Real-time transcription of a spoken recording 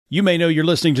You may know you're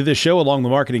listening to this show along the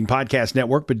Marketing Podcast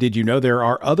Network, but did you know there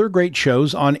are other great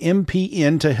shows on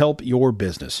MPN to help your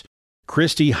business?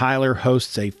 Christy Heiler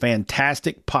hosts a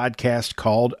fantastic podcast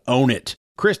called Own It.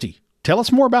 Christy, tell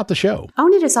us more about the show.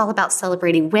 Own It is all about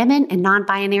celebrating women and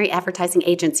non-binary advertising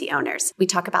agency owners. We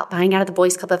talk about buying out of the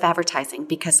Boys Club of Advertising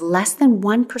because less than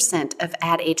 1% of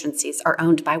ad agencies are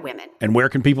owned by women. And where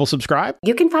can people subscribe?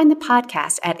 You can find the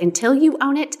podcast at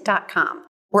untilyouownit.com.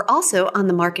 We're also on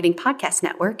the Marketing Podcast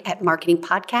Network at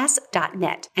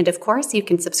marketingpodcast.net. And of course, you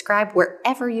can subscribe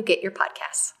wherever you get your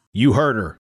podcasts. You heard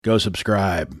her. Go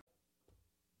subscribe.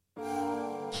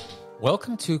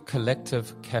 Welcome to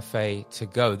Collective Cafe to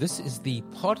Go. This is the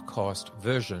podcast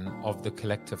version of the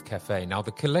Collective Cafe. Now,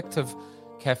 the Collective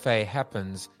Cafe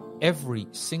happens every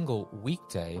single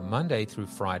weekday, Monday through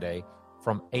Friday,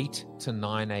 from 8 to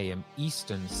 9 a.m.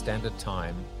 Eastern Standard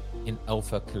Time in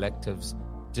Alpha Collective's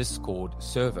Discord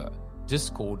server,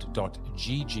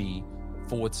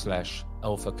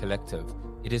 discord.gg/Alpha Collective.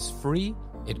 It is free.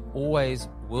 It always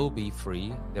will be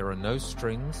free. There are no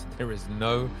strings. There is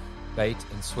no bait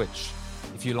and switch.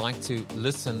 If you like to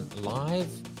listen live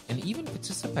and even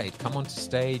participate, come onto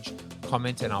stage,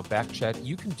 comment in our back chat,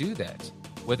 you can do that.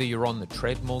 Whether you're on the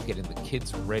treadmill, getting the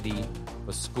kids ready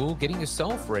for school, getting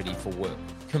yourself ready for work,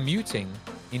 commuting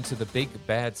into the big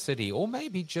bad city, or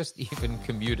maybe just even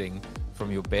commuting from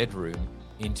your bedroom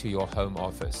into your home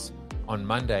office. On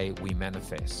Monday, we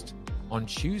manifest. On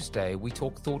Tuesday, we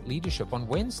talk thought leadership. On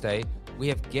Wednesday, we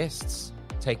have guests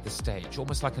take the stage,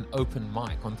 almost like an open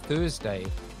mic. On Thursday,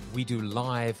 we do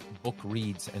live book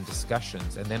reads and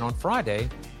discussions. And then on Friday,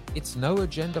 it's No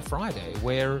Agenda Friday,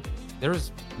 where there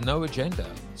is no agenda.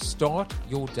 Start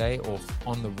your day off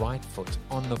on the right foot,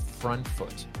 on the front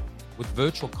foot, with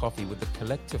virtual coffee, with the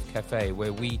Collective Cafe,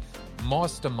 where we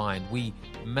mastermind, we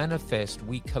manifest,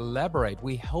 we collaborate,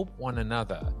 we help one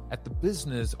another at the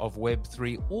business of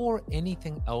Web3 or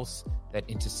anything else that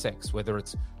intersects, whether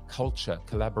it's culture,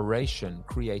 collaboration,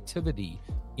 creativity,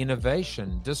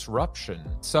 innovation, disruption.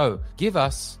 So give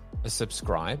us a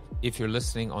subscribe if you're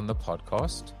listening on the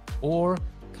podcast, or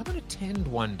come and attend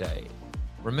one day.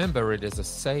 Remember, it is a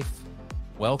safe,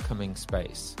 welcoming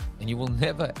space, and you will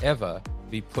never, ever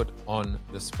be put on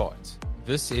the spot.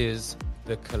 This is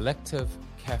the Collective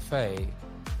Cafe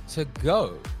to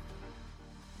Go.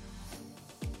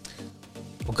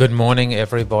 Well, good morning,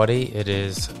 everybody. It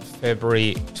is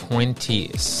February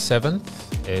 27th.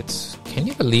 Can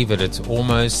you believe it? It's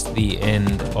almost the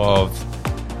end of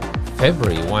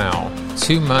February. Wow.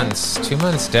 2 months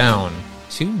down.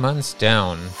 2 months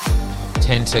down.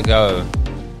 10 to go.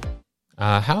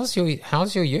 How's your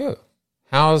year?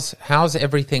 How's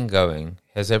everything going?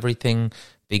 Has everything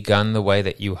begun the way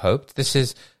that you hoped? This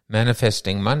is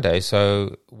Manifesting Monday,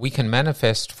 so we can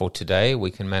manifest for today,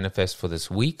 we can manifest for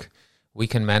this week, we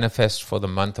can manifest for the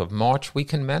month of March, we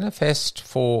can manifest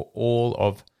for all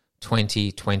of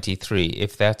 2023,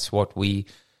 if that's what we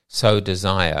so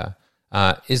desire.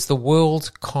 Is the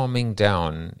world calming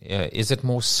down? Is it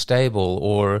more stable,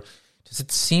 or does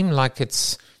it seem like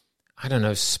it's,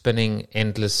 spinning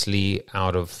endlessly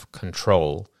out of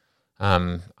control?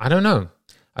 I don't know.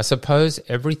 I suppose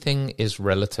everything is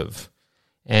relative.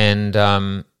 And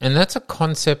that's a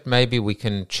concept maybe we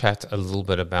can chat a little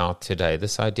bit about today,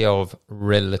 this idea of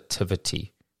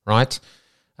relativity, right?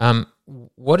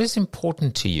 What is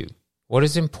important to you? What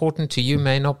is important to you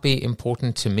may not be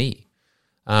important to me.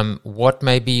 What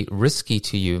may be risky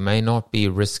to you may not be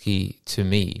risky to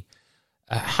me.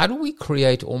 How do we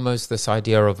create almost this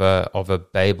idea of a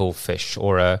Babel fish,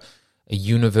 or a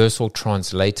universal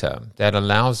translator that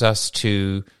allows us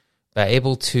to be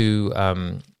able to,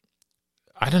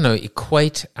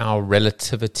 equate our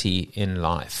relativity in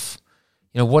life?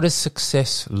 What does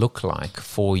success look like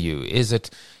for you? Is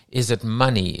it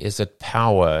money? Is it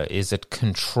power? Is it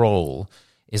control?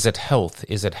 Is it health?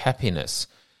 Is it happiness?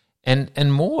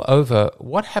 And moreover,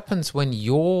 what happens when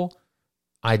your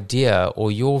idea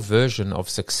or your version of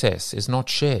success is not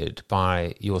shared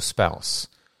by your spouse,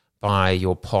 by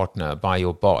your partner, by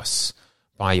your boss,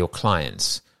 by your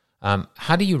clients?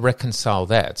 How do you reconcile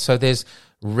that? So there's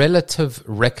relative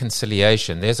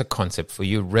reconciliation. There's a concept for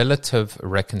you, relative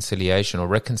reconciliation, or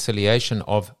reconciliation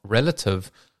of relative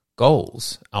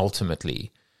goals,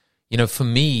 ultimately. For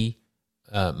me,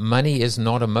 money is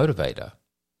not a motivator.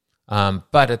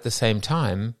 But at the same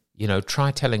time,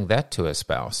 try telling that to a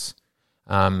spouse.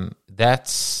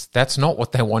 That's not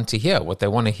what they want to hear. What they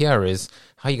want to hear is,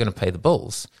 how are you going to pay the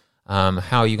bills?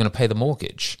 How are you going to pay the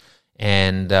mortgage?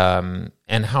 And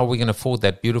how are we going to afford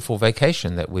that beautiful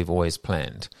vacation that we've always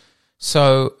planned?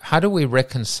 So how do we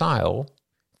reconcile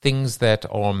things that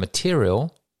are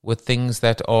material with things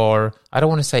that are, I don't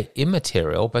want to say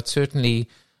immaterial, but certainly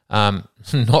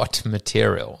not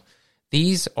material.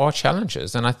 These are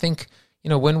challenges. And I think,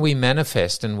 when we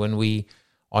manifest and when we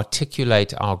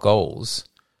articulate our goals,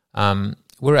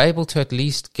 we're able to at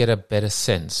least get a better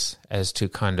sense as to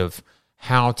kind of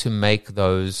how to make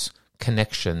those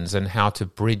connections and how to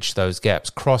bridge those gaps,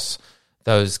 cross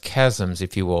those chasms,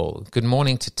 if you will. Good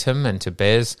morning to Tim and to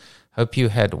Bez. Hope you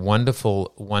had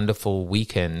wonderful, wonderful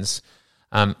weekends.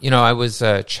 I was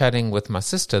chatting with my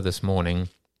sister this morning,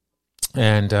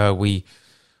 and we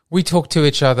talk to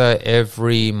each other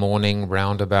every morning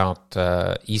round about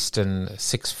Eastern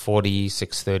 6:40,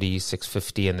 6:30,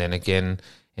 6:50, and then again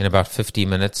in about 50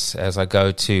 minutes as I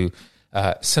go to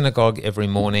synagogue every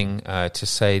morning to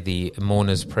say the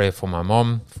mourner's prayer for my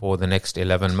mom for the next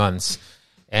 11 months.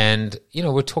 And,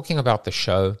 we're talking about the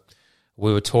show.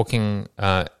 We were talking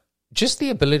just the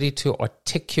ability to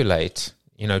articulate,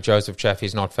 Joseph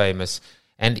Jaffe's Not Famous,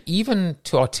 and even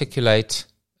to articulate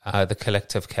the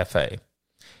Collective Cafe.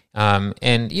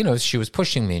 And she was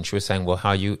pushing me and she was saying, well,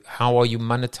 how are you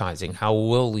monetizing? How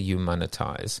will you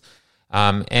monetize?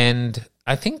 And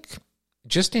I think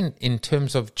just in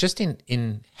terms of just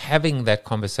in having that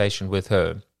conversation with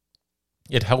her,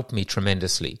 it helped me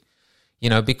tremendously,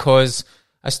 because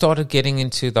I started getting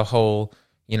into the whole,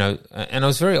 and I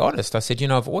was very honest. I said,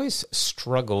 I've always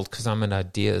struggled because I'm an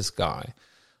ideas guy.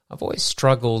 I've always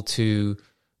struggled to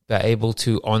be able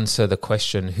to answer the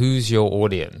question, who's your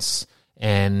audience?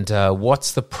 And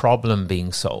what's the problem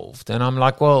being solved? And I'm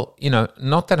like, well,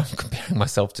 not that I'm comparing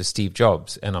myself to Steve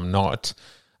Jobs, and I'm not.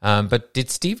 But did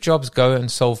Steve Jobs go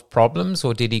and solve problems,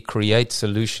 or did he create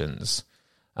solutions?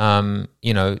 Did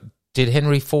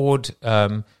Henry Ford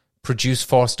produce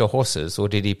faster horses, or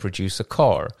did he produce a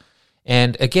car?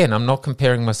 And again, I'm not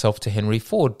comparing myself to Henry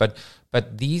Ford,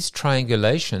 but these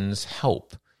triangulations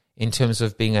help in terms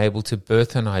of being able to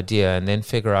birth an idea and then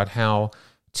figure out how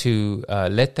to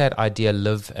let that idea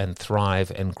live and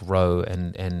thrive and grow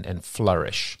and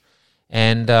flourish.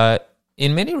 And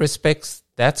in many respects,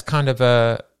 that's kind of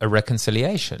a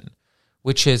reconciliation,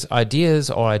 which is ideas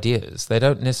are ideas. They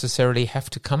don't necessarily have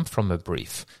to come from a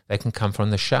brief. They can come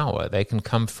from the shower. They can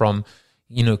come from,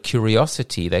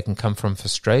 curiosity. They can come from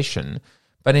frustration.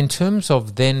 But in terms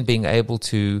of then being able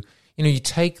to, you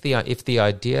take if the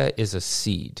idea is a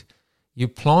seed, you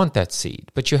plant that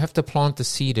seed, but you have to plant the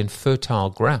seed in fertile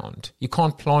ground. You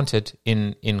can't plant it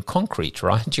in concrete,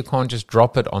 right? You can't just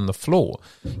drop it on the floor.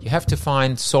 You have to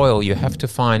find soil. You have to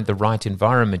find the right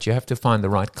environment. You have to find the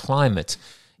right climate.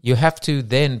 You have to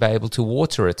then be able to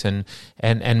water it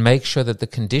and make sure that the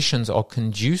conditions are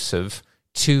conducive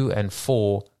to and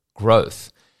for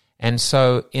growth. And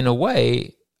so in a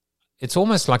way, it's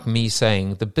almost like me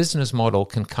saying the business model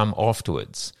can come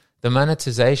afterwards. The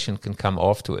monetization can come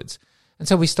afterwards. And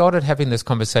so we started having this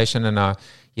conversation, and I,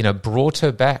 brought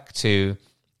her back to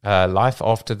life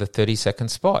after the 30-second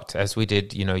spot, as we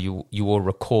did. You will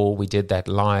recall we did that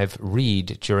live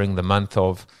read during the month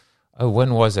of,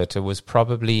 when was it? It was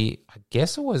probably, I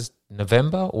guess it was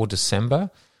November or December.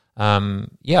 I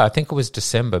think it was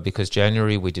December, because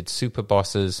January we did Super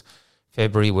Bosses,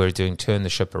 February we were doing Turn the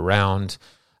Ship Around,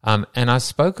 and I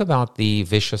spoke about the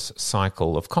vicious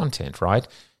cycle of content, right?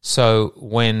 So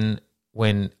when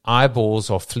eyeballs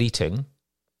are fleeting,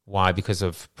 why? Because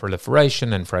of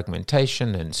proliferation and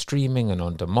fragmentation and streaming and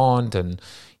on demand and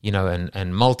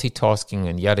and multitasking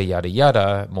and yada yada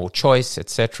yada, more choice,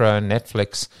 etc.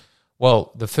 Netflix.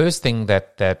 Well, the first thing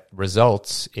that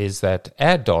results is that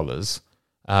ad dollars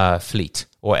fleet,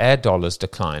 or ad dollars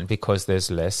decline, because there's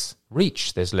less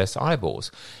reach, there's less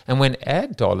eyeballs. And when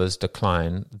ad dollars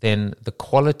decline, then the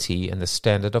quality and the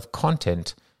standard of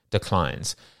content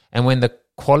declines. And when the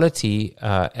quality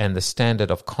and the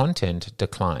standard of content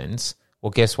declines,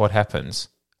 well, guess what happens?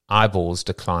 Eyeballs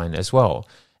decline as well.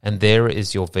 And there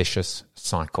is your vicious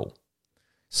cycle.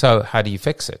 So how do you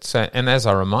fix it? So, and as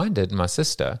I reminded my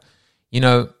sister,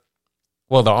 the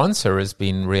answer has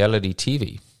been reality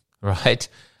TV, right?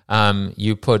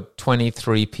 You put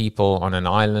 23 people on an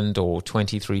island or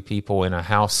 23 people in a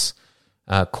house,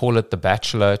 call it The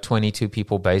Bachelor. 22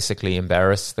 people basically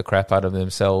embarrass the crap out of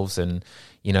themselves and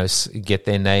get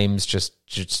their names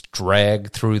just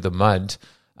dragged through the mud,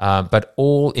 but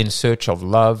all in search of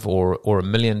love or $1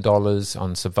 million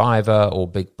on Survivor or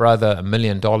Big Brother, $1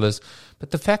 million. But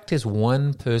the fact is,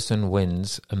 one person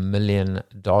wins $1 million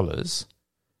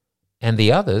and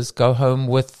the others go home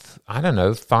with,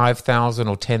 5,000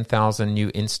 or 10,000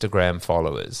 new Instagram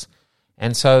followers.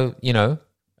 And so,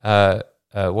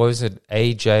 what was it?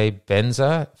 AJ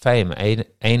Benza, fame, ain't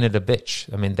it a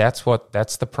bitch? I mean, that's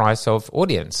the price of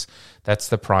audience. That's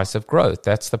the price of growth.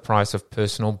 That's the price of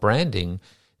personal branding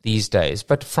these days.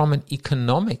 But from an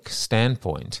economic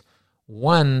standpoint,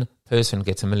 one person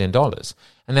gets $1 million.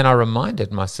 And then I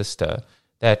reminded my sister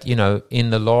that, in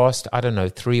the last,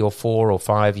 3 or 4 or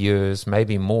 5 years,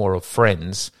 maybe more, of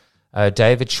Friends,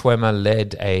 David Schwimmer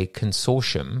led a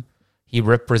consortium. He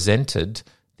represented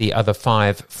the other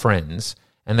 5 friends,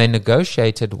 and they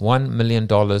negotiated $1 million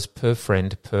per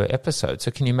friend per episode.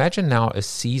 So can you imagine now a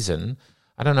season?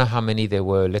 I don't know how many there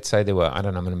were. Let's say there were, I'm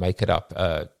going to make it up,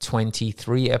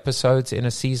 23 episodes in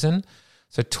a season.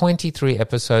 So 23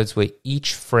 episodes where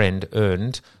each friend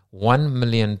earned $1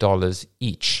 million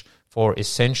each for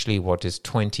essentially what is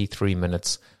 23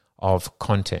 minutes of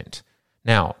content.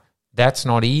 Now, that's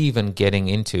not even getting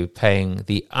into paying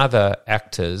the other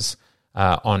actors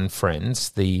on Friends,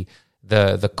 the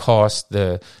cast,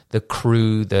 the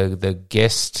crew, the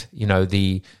guest,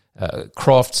 the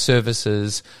craft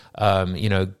services,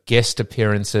 guest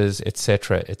appearances,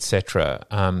 etc., etc.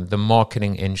 The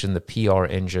marketing engine, the PR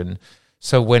engine.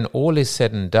 So when all is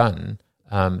said and done,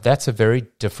 that's a very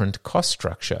different cost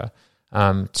structure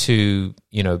to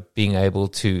being able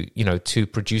to to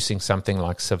producing something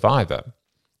like Survivor,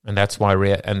 and that's why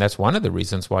and that's one of the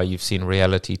reasons why you've seen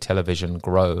reality television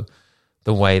grow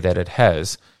the way that it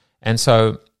has. And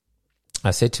so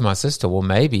I said to my sister, well,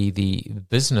 maybe the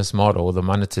business model, the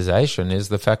monetization, is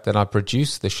the fact that I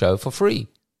produce the show for free.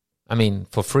 I mean,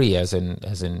 for free as in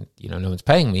no one's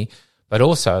paying me, but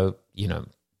also,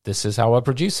 this is how I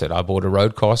produce it. I bought a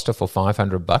Rodecaster for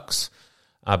 $500.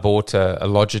 I bought a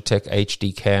Logitech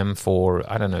HD Cam for,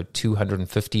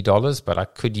 $250, but I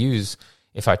could use,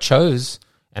 if I chose,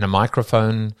 and a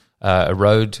microphone, a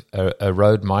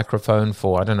Rode microphone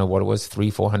for, I don't know what it was,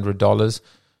 $300-400.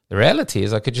 The reality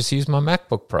is I could just use my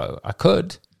MacBook Pro. I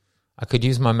could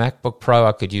use my MacBook Pro.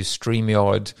 I could use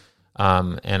StreamYard,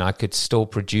 and I could still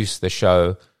produce the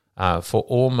show for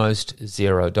almost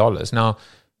 $0. Now,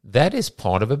 that is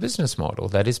part of a business model.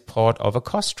 That is part of a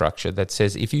cost structure that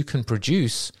says if you can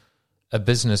produce a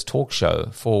business talk show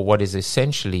for what is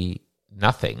essentially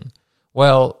nothing,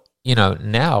 well,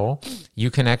 now you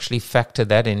can actually factor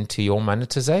that into your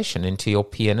monetization, into your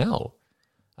P&L,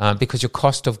 because your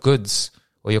cost of goods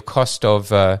or your cost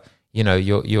of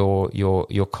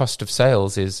your cost of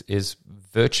sales is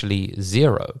virtually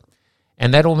zero,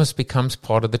 and that almost becomes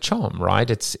part of the charm, right?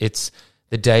 It's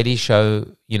the Daily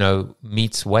Show,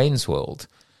 meets Wayne's World,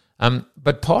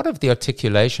 but part of the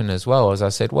articulation as well, as I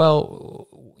said, well,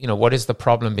 what is the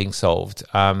problem being solved?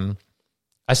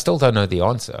 I still don't know the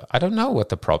answer. I don't know what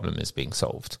the problem is being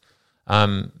solved.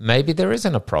 Maybe there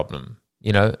isn't a problem.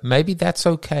 Maybe that's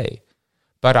okay.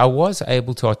 But I was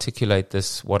able to articulate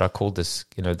this, what I call this,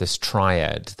 this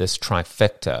triad, this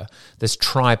trifecta, this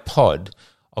tripod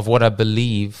of what I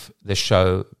believe the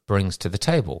show brings to the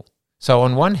table. So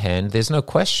on one hand, there's no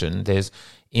question. There's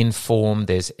inform,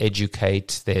 there's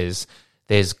educate, there's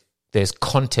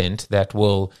content that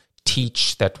will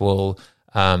teach, that will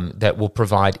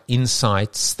provide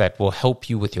insights, that will help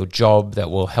you with your job,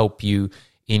 that will help you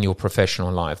in your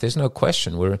professional life. There's no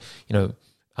question.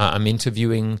 I'm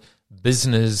interviewing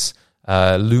business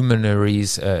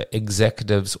luminaries,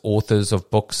 executives, authors of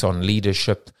books on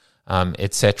leadership,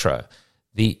 etc.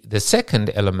 The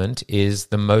second element is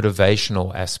the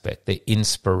motivational aspect, the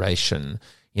inspiration.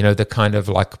 The kind of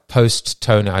like post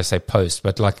tone. I say post,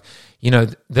 but like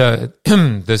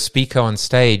the speaker on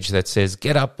stage that says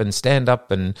get up and stand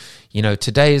up, and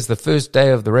today is the first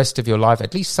day of the rest of your life.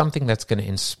 At least something that's going to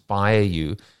inspire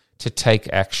you to take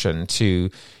action, to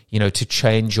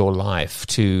change your life,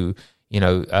 to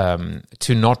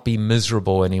not be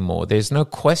miserable anymore. There's no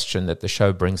question that the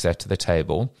show brings that to the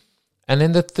table. And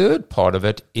then the third part of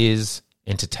it is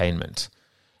entertainment.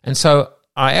 And so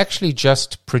I actually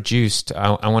just produced,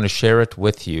 I want to share it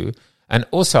with you. And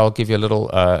also I'll give you a little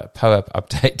POAP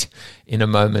update in a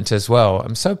moment as well.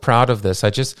 I'm so proud of this. I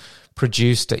just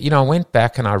produced, I went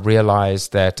back and I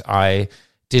realized that I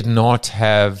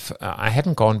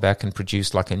hadn't gone back and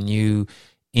produced like a new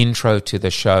intro to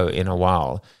the show in a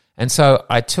while. And so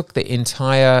I took the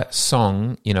entire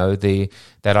song,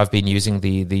 that I've been using,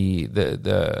 the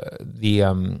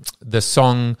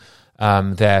song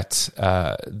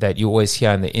that you always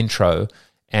hear in the intro,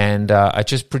 and I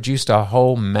just produced a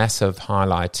whole massive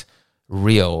highlight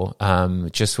reel,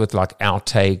 just with like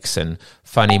outtakes and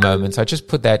funny moments. I just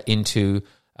put that into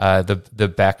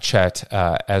the back chat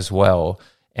as well,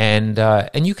 and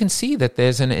you can see that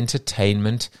there's an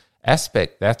entertainment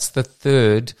aspect. That's the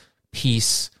third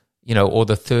piece, or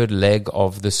the third leg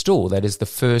of the stool. That is the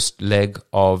first leg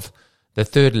of the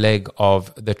third leg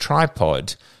of the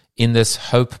tripod in this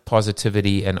hope,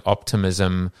 positivity, and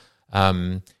optimism,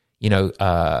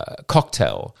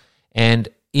 cocktail. And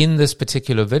in this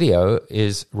particular video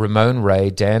is Ramon Ray,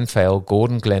 Dan Fail,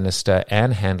 Gordon Glenister,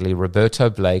 Ann Handley, Roberto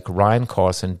Blake, Ryan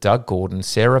Carson, Doug Gordon,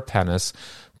 Sarah Panis,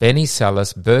 Benny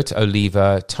Salas, Bert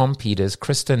Oliva, Tom Peters,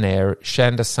 Krista Nair,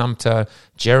 Shanda Sumter,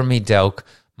 Jeremy Delk,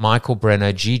 Michael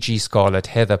Brenner, Gigi Scarlett,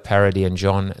 Heather Parody, and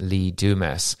John Lee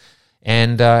Dumas.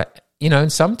 And,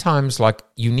 and sometimes, like,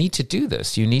 you need to do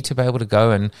this. You need to be able to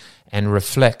go and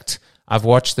reflect. I've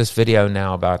watched this video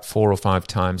now about 4 or 5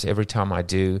 times. Every time I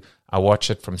do, I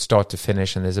watch it from start to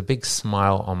finish, and there's a big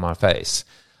smile on my face.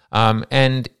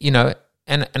 And I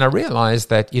realize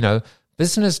that,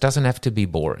 business doesn't have to be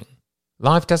boring.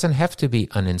 Life doesn't have to be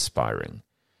uninspiring.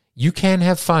 You can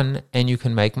have fun and you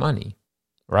can make money,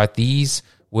 right? These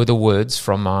were the words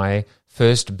from my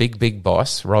first big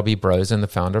boss, Robbie Brosen, the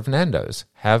founder of Nando's.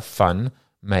 Have fun,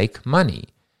 make money,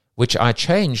 which I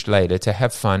changed later to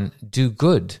have fun, do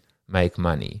good, make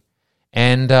money.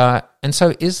 And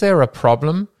so is there a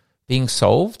problem being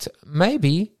solved?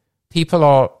 Maybe. People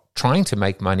are trying to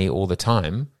make money all the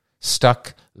time,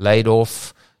 stuck, laid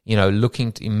off,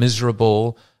 looking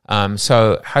miserable.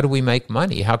 So how do we make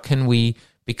money? How can we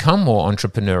become more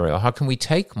entrepreneurial? How can we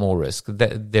take more risk?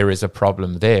 There is a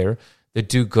problem there. The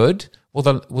do good,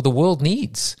 the world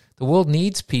needs. The world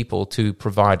needs people to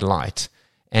provide light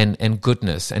and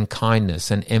goodness and kindness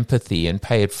and empathy and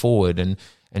pay it forward and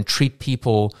treat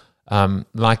people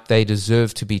like they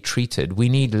deserve to be treated. We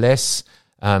need less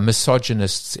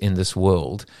misogynists in this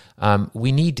world.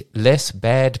 We need less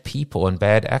bad people and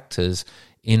bad actors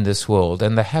in this world.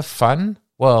 And they have fun.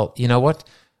 Well, you know what?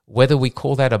 Whether we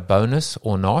call that a bonus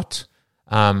or not,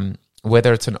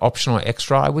 whether it's an optional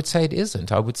extra, I would say it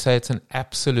isn't. I would say it's an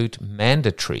absolute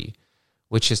mandatory,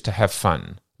 which is to have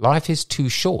fun. Life is too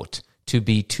short to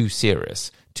be too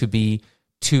serious, to be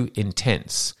too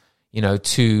intense,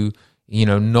 to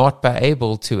not be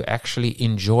able to actually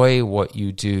enjoy what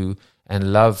you do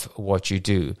and love what you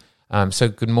do. So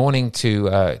good morning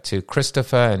to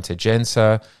Christopher and to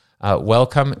Jensa.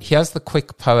 Welcome. Here's the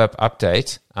quick POAP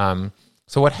update.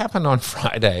 So what happened on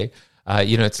Friday,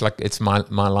 it's my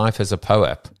life as a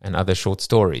POAP and other short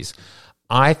stories.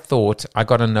 I thought I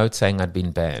got a note saying I'd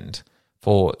been banned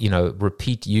for,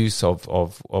 repeat use of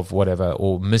whatever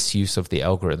or misuse of the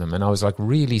algorithm. And I was like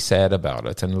really sad about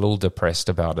it and a little depressed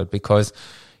about it because,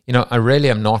 I really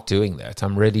am not doing that.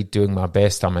 I'm really doing my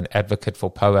best. I'm an advocate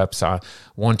for POAPs. I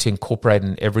want to incorporate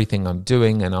in everything I'm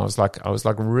doing. And I was like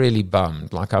really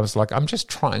bummed. Like, I was like, I'm just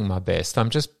trying my best. I'm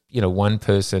just, one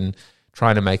person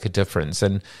trying to make a difference.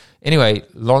 And anyway,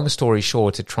 long story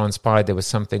short, it transpired there was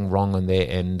something wrong on their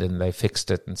end and they fixed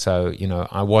it. And so,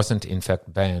 I wasn't in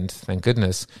fact banned, thank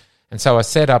goodness. And so I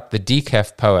set up the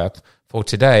decaf POAP for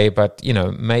today, but,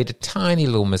 made a tiny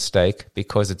little mistake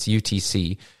because it's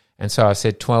UTC. And so I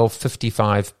said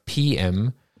 12:55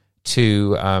 p.m.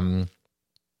 to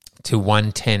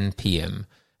 1:10 p.m.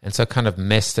 And so kind of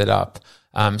messed it up.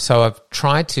 So I've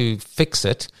tried to fix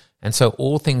it. And so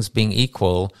all things being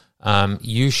equal,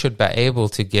 you should be able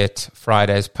to get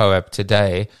Friday's POAP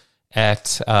today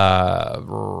at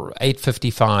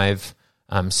 8:55.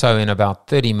 So in about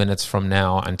 30 minutes from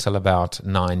now until about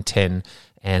 9:10.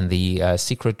 And the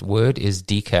secret word is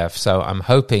decaf. So I'm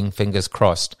hoping, fingers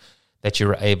crossed, that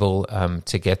you're able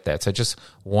to get that. So just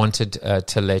wanted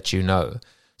to let you know.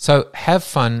 So have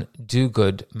fun, do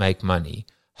good, make money.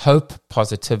 Hope,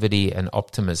 positivity, and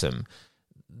optimism.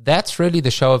 That's really the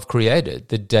show I've created,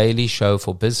 the daily show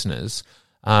for business.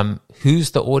 Who's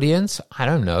the audience? I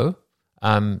don't know.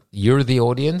 You're the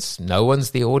audience. No one's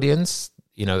the audience.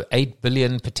 8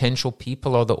 billion potential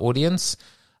people are the audience.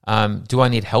 Do I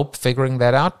need help figuring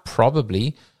that out?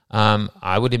 Probably.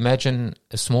 I would imagine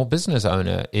a small business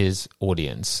owner is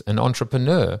audience, an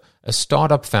entrepreneur, a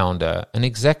startup founder, an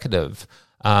executive,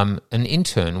 an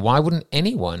intern. Why wouldn't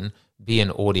anyone be an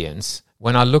audience?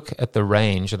 When I look at the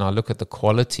range and I look at the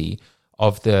quality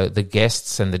of the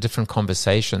guests and the different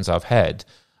conversations I've had,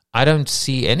 I don't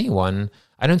see any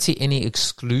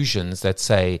exclusions that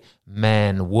say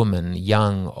man, woman,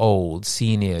 young, old,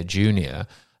 senior, junior,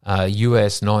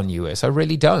 US, non-US. I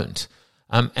really don't.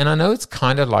 And I know it's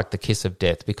kind of like the kiss of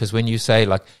death because when you say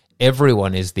like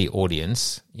everyone is the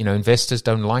audience, investors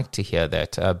don't like to hear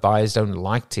that. Buyers don't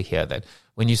like to hear that.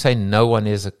 When you say no one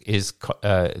is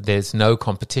there's no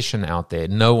competition out there,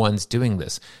 no one's doing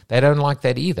this, they don't like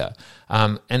that either.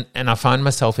 And I find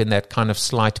myself in that kind of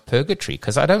slight purgatory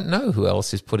because I don't know who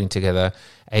else is putting together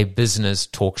a business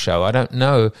talk show. I don't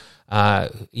know. I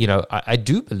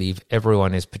do believe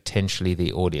everyone is potentially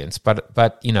the audience,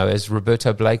 but as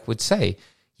Roberto Blake would say,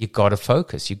 you got to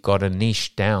focus. You got to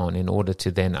niche down in order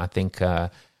to then, I think,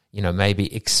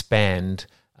 maybe expand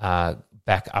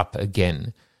back up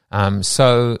again.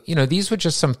 So, these were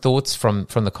just some thoughts from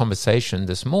the conversation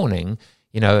this morning.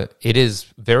 It is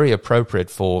very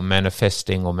appropriate for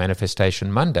Manifesting or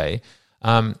Manifestation Monday,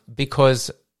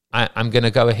 because I'm going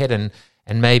to go ahead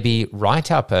and maybe write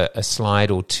up a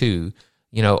slide or two,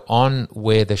 on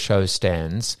where the show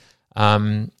stands,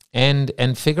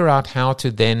 and figure out how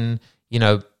to then,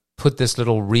 put this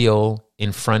little reel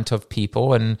in front of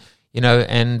people, and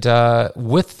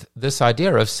with this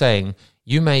idea of saying,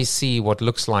 you may see what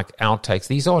looks like outtakes.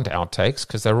 These aren't outtakes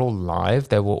because they're all live.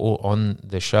 They were all on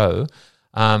the show.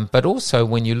 But also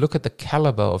when you look at the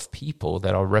caliber of people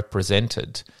that are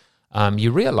represented,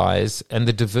 you realize, and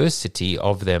the diversity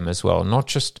of them as well, not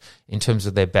just in terms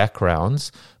of their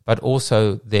backgrounds, but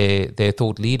also their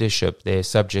thought leadership, their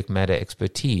subject matter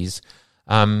expertise.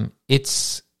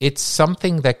 It's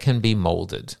something that can be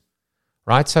molded,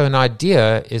 right? So an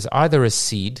idea is either a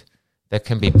seed that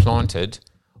can be planted,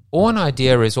 or an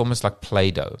idea is almost like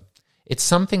Play-Doh. It's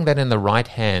something that in the right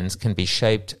hands can be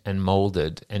shaped and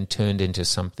molded and turned into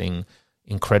something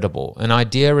incredible. An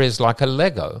idea is like a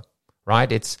Lego,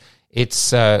 right? It's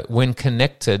when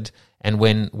connected and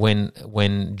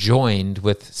when joined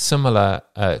with similar,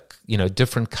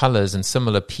 different colors and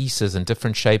similar pieces and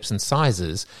different shapes and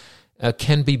sizes,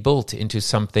 can be built into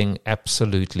something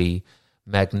absolutely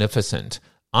magnificent.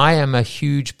 I am a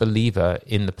huge believer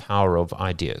in the power of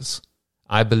ideas.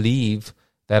 I believe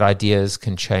that ideas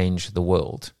can change the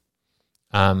world.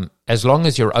 As long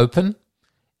as you're open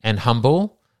and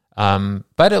humble,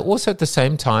 but also at the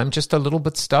same time, just a little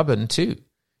bit stubborn too.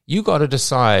 You got to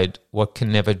decide what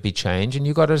can never be changed, and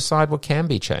you got to decide what can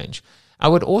be changed. I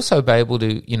would also be able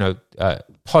to,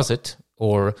 posit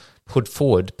or put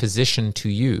forward, position to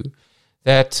you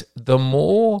that the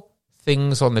more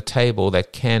things on the table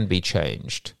that can be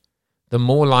changed, the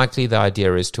more likely the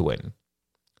idea is to win.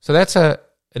 So that's an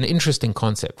interesting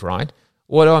concept, right?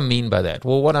 What do I mean by that?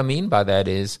 Well, what I mean by that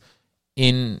is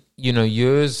in,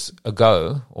 years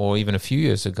ago, or even a few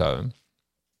years ago,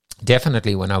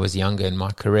 definitely when I was younger in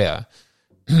my career,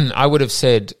 I would have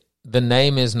said the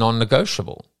name is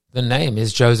non-negotiable. The name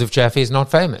is Joseph Jaffe is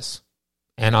not famous,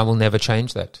 and I will never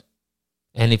change that.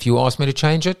 And if you ask me to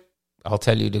change it, I'll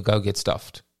tell you to go get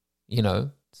stuffed.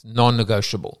 It's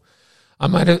non-negotiable. I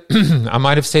might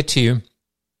have said to you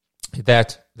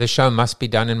that the show must be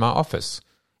done in my office,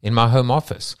 in my home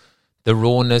office. The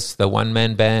rawness, the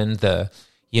one-man band, that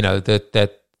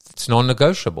it's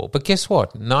non-negotiable. But guess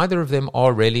what? Neither of them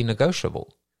are really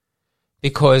negotiable.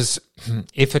 Because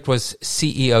if it was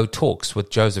CEO Talks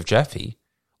with Joseph Jaffe,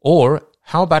 or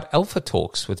how about Alpha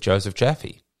Talks with Joseph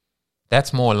Jaffe?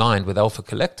 That's more aligned with Alpha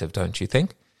Collective, don't you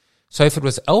think? So if it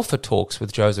was Alpha Talks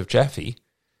with Joseph Jaffe,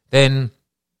 then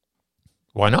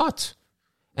why not?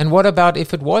 And what about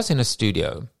if it was in a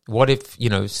studio? What if,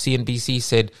 CNBC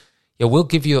said, yeah, we'll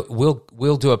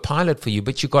do a pilot for you,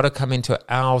 but you got to come into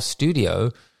our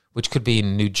studio, which could be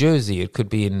in New Jersey, it could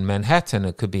be in Manhattan,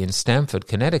 it could be in Stamford,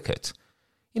 Connecticut.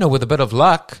 With a bit of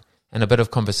luck and a bit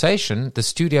of conversation, the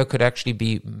studio could actually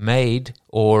be made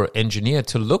or engineered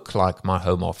to look like my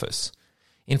home office.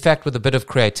 In fact, with a bit of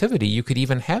creativity, you could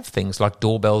even have things like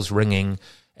doorbells ringing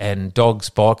and dogs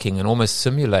barking and almost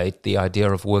simulate the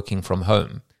idea of working from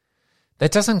home.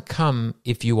 That doesn't come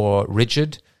if you are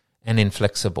rigid and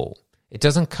inflexible. It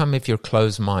doesn't come if you're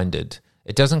closed-minded.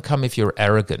 It doesn't come if you're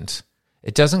arrogant.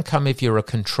 It doesn't come if you're a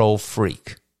control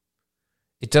freak.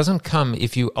 It doesn't come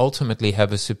if you ultimately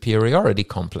have a superiority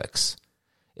complex.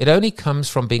 It only comes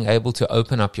from being able to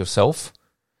open up yourself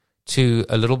to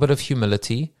a little bit of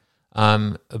humility,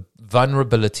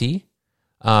 vulnerability,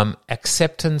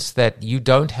 acceptance that you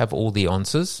don't have all the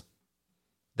answers,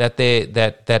 that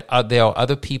there are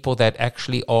other people that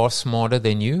actually are smarter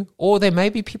than you, or there may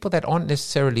be people that aren't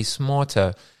necessarily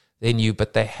smarter than you,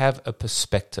 but they have a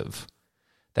perspective.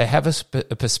 They have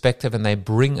a perspective, and they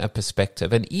bring a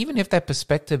perspective. And even if that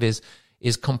perspective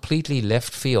is completely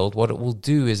left field, what it will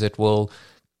do is it will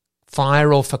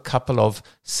fire off a couple of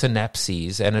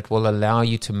synapses, and it will allow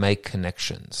you to make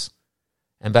connections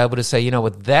and be able to say,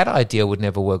 what, that idea would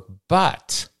never work,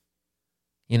 but,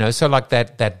 so like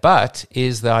that but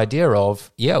is the idea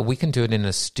of, yeah, we can do it in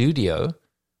a studio,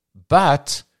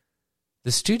 but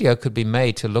the studio could be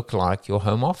made to look like your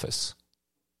home office,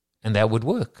 and that would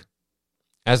work,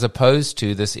 as opposed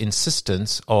to this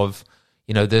insistence of,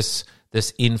 this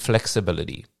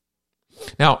inflexibility.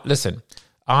 Now, listen,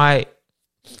 I'm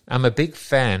a big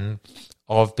fan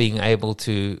of being able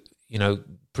to,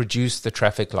 produce the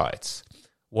traffic lights.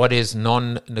 What is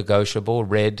non-negotiable,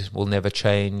 red will never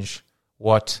change.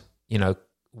 What,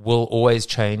 will always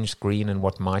change, green and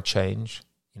what might change,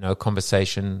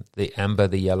 conversation, the amber,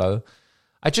 the yellow.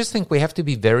 I just think we have to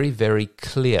be very, very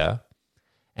clear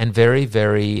and very,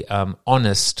 very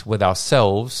honest with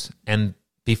ourselves, and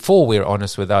before we're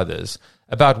honest with others,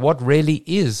 about what really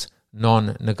is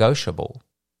non-negotiable.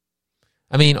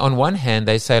 I mean, on one hand,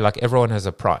 they say like everyone has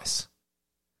a price.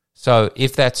 So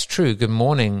if that's true, good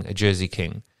morning, Jersey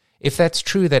King. If that's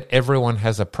true that everyone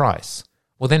has a price,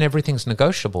 well, then everything's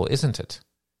negotiable, isn't it?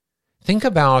 Think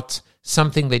about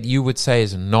something that you would say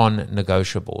is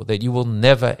non-negotiable, that you will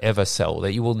never, ever sell,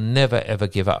 that you will never, ever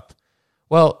give up.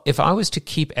 Well, if I was to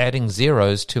keep adding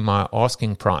zeros to my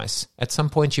asking price, at some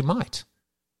point you might.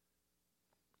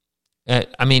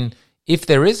 I mean, if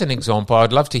there is an example,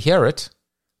 I'd love to hear it.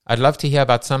 I'd love to hear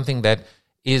about something that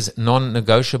is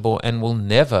non-negotiable and will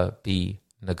never be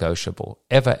negotiable,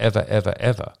 ever, ever, ever,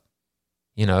 ever.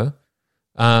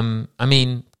 I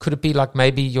mean, could it be like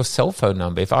maybe your cell phone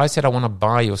number? If I said I want to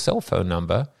buy your cell phone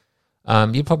number,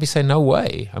 you'd probably say no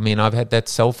way. I mean, I've had that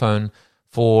cell phone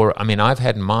I've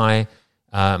had my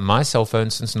cell phone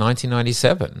since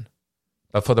 1997.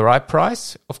 But for the right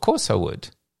price, of course I would.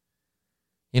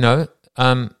 So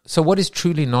what is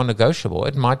truly non-negotiable?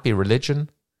 It might be religion.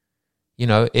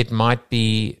 It might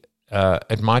be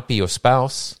your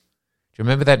spouse. Do you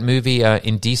remember that movie,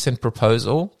 Indecent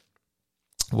Proposal?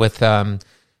 With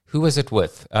who was it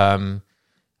with?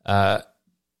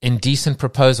 Indecent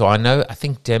Proposal. I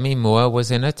think Demi Moore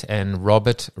was in it, and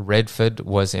Robert Redford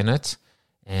was in it.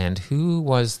 And who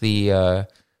was the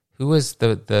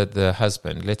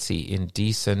husband? Let's see,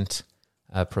 Indecent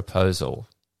Proposal.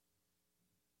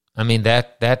 I mean,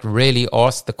 that really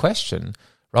asked the question.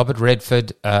 Robert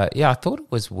Redford, I thought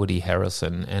it was Woody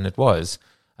Harrelson, and it was.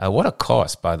 What a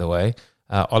cast, by the way.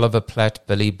 Oliver Platt,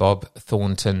 Billy Bob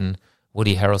Thornton,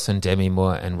 Woody Harrelson, Demi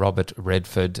Moore, and Robert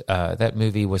Redford. That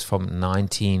movie was from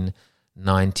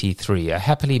 1993. A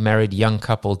happily married young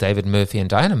couple, David Murphy and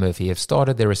Diana Murphy, have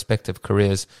started their respective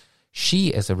careers.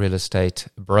 She as a real estate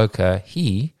broker,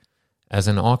 he as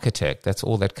an architect. That's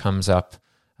all that comes up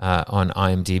on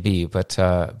IMDb, but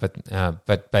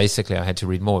basically I had to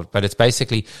read more. But it's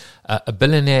basically a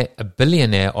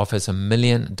billionaire offers $1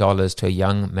 million to a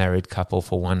young married couple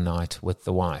for one night with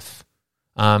the wife.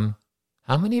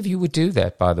 How many of you would do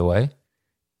that, by the way?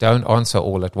 Don't answer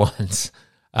all at once.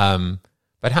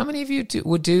 But how many of you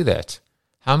would do that?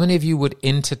 How many of you would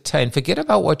entertain? Forget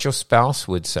about what your spouse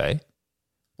would say.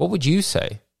 What would you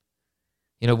say?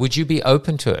 Would you be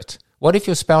open to it? What if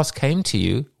your spouse came to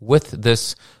you with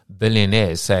this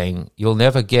billionaire saying, you'll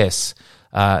never guess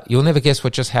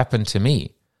what just happened to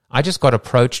me. I just got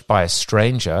approached by a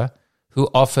stranger who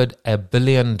offered $1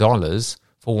 billion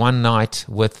for one night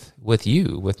with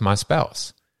my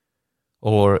spouse.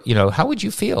 Or, how would you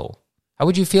feel? How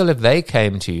would you feel if they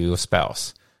came to you, your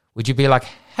spouse? Would you be like,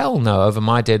 hell no, over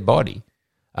my dead body?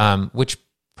 Which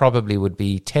probably would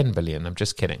be 10 billion. I'm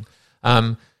just kidding.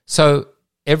 So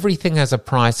everything has a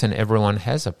price and everyone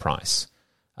has a price.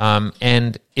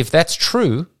 And if that's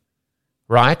true,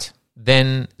 right,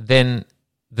 then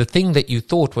the thing that you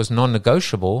thought was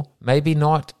non-negotiable maybe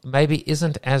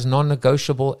isn't as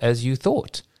non-negotiable as you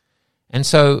thought. And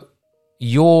so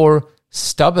your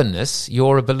stubbornness,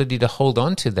 your ability to hold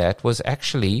on to that was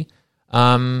actually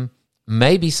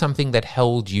maybe something that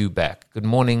held you back. Good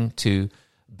morning to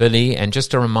Billy. And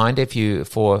just a reminder,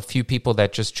 for a few people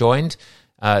that just joined,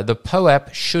 the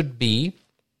POAP should be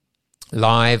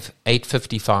live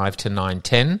 8:55 to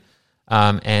 9:10,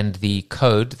 and the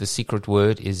code, the secret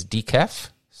word, is DECAF,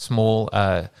 small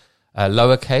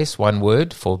lowercase, one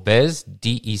word for Bez,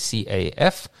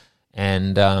 DECAF,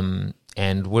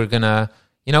 and we're gonna,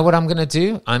 what I'm gonna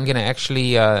do? I'm gonna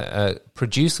actually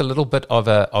produce a little bit of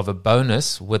a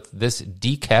bonus with this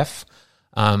DECAF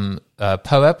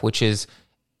POAP, which is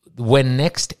when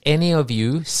next any of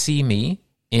you see me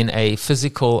in a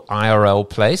physical IRL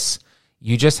place,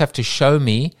 you just have to show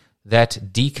me that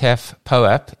DECAF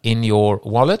POAP in your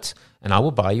wallet, and I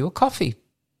will buy you a coffee.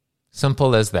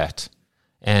 Simple as that.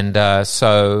 And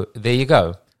so there you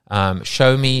go.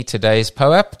 Show me today's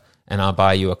POAP, and I'll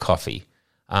buy you a coffee.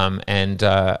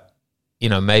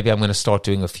 Maybe I'm going to start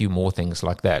doing a few more things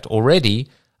like that. Already,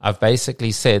 I've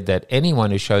basically said that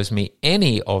anyone who shows me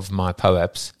any of my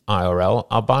POAPs IRL,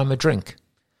 I'll buy them a drink.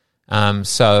 And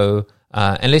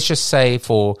let's just say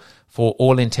for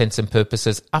all intents and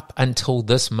purposes, up until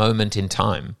this moment in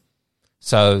time.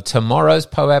 So tomorrow's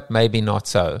POAP, maybe not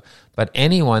so. But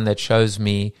anyone that shows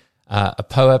me a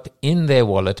POAP in their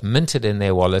wallet, minted in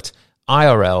their wallet,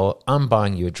 IRL, I'm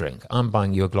buying you a drink. I'm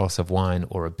buying you a glass of wine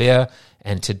or a beer.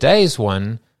 And today's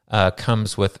one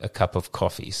comes with a cup of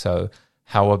coffee. So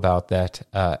how about that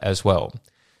as well?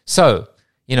 So,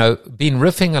 been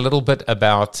riffing a little bit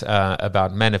about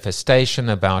manifestation,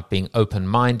 about being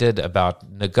open-minded, about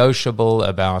negotiable,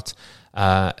 about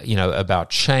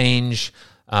change,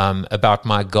 about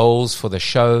my goals for the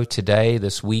show today,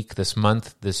 this week, this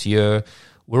month, this year.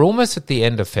 We're almost at the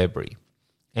end of February,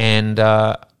 and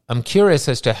I'm curious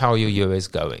as to how your year is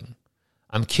going.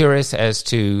 I'm curious as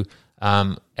to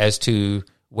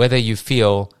whether you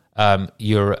feel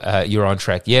you're on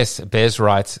track. Yes, Bez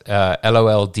writes,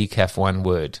 LOL decaf one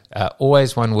word.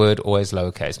 Always one word, always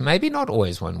lowercase. Maybe not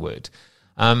always one word.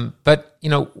 But,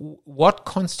 what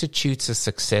constitutes a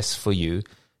success for you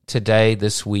today,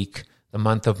 this week, the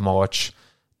month of March,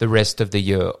 the rest of the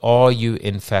year? Are you,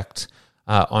 in fact,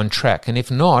 on track? And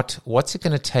if not, what's it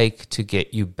going to take to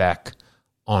get you back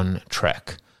on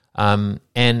track? And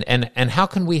how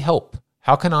can we help?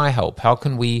 How can I help? How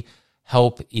can we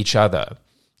help each other?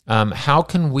 How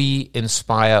can we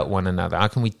inspire one another? How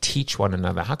can we teach one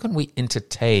another? How can we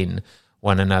entertain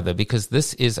one another? Because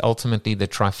this is ultimately the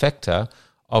trifecta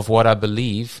of what I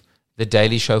believe the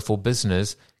Daily Show for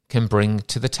Business can bring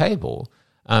to the table.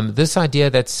 This idea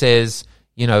that says,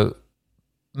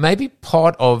 maybe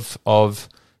part of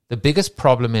the biggest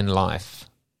problem in life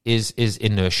is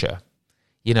inertia.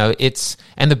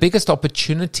 And the biggest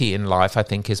opportunity in life, I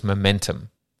think, is momentum.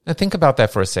 Now think about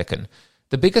that for a second.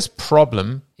 The biggest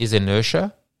problem is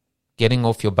inertia, getting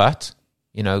off your butt,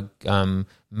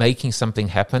 making something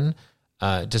happen,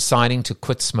 deciding to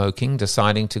quit smoking,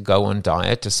 deciding to go on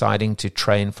diet, deciding to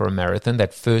train for a marathon,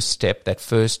 that first step, that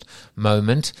first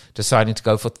moment, deciding to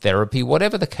go for therapy,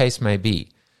 whatever the case may be.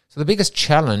 So the biggest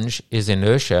challenge is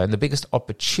inertia, and the biggest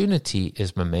opportunity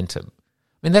is momentum.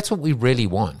 I mean, that's what we really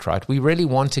want, right? We really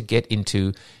want to get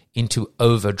into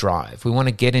overdrive. We want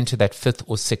to get into that fifth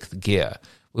or sixth gear.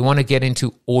 We want to get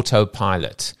into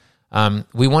autopilot.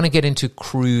 We want to get into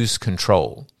cruise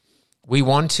control. We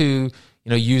want to,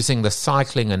 using the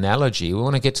cycling analogy, we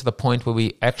want to get to the point where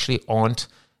we actually aren't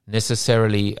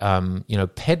necessarily,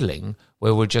 pedaling,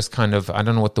 where we're just kind of, I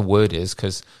don't know what the word is,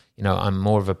 because, I'm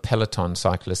more of a peloton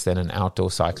cyclist than an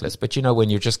outdoor cyclist. But, when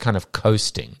you're just kind of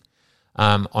coasting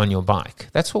on your bike,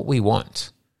 that's what we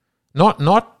want.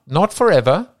 Not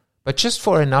forever, but just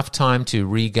for enough time to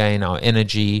regain our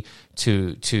energy,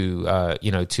 to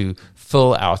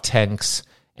fill our tanks,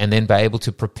 and then be able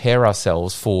to prepare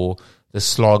ourselves for the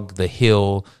slog, the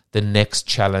hill, the next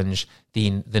challenge,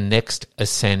 the next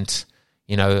ascent.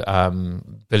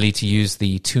 Billy, to use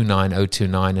the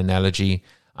 29029 analogy,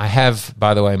 I have,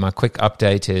 by the way, my quick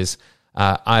update is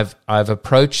I've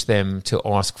approached them to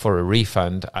ask for a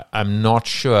refund. I'm not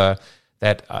sure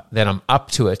that I'm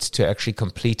up to it to actually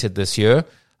complete it this year.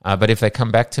 But if they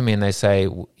come back to me and they say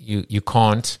you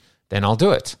can't, then I'll do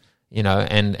it.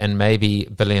 And maybe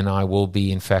Billy and I will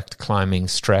be in fact climbing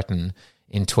Stratton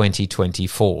in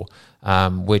 2024,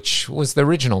 which was the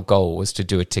original goal, was to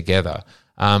do it together.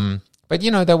 But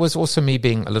there was also me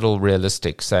being a little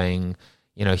realistic, saying,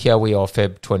 here we are,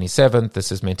 Feb 27th.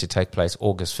 This is meant to take place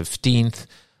August 15th.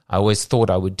 I always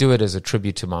thought I would do it as a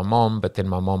tribute to my mom, but then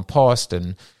my mom passed,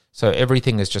 and so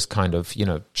everything has just kind of,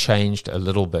 changed a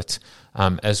little bit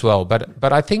as well.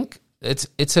 But I think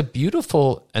it's a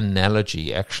beautiful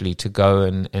analogy, actually, to go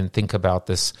and think about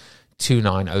this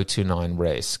 29029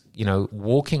 race.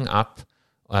 Walking up,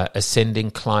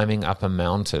 ascending, climbing up a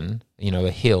mountain, a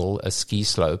hill, a ski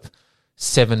slope,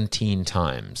 17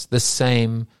 times. The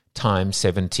same time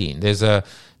 17. There's a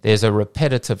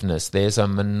repetitiveness. There's a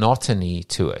monotony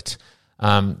to it.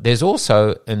 There's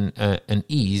also an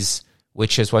ease,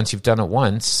 which is once you've done it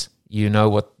once, you know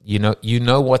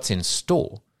what's in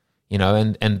store,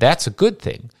 and that's a good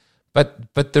thing.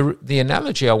 But the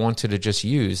analogy I wanted to just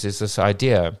use is this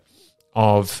idea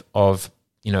of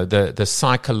the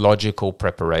psychological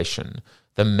preparation,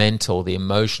 the mental, the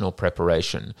emotional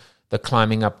preparation, the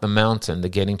climbing up the mountain, the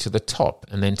getting to the top,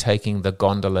 and then taking the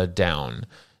gondola down.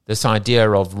 This idea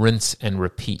of rinse and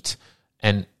repeat,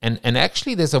 and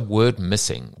actually there's a word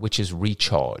missing, which is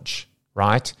recharge,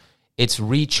 right? It's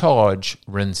recharge,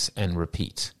 rinse, and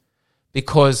repeat.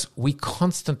 Because we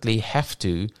constantly have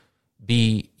to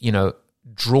be,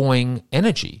 drawing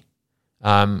energy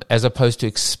as opposed to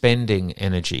expending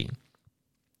energy.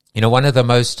 One of the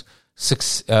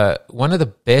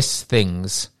best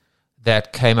things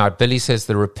that came out, Billy says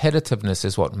the repetitiveness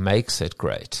is what makes it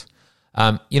great.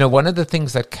 One of the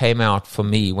things that came out for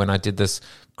me when I did this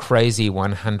crazy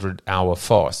 100-hour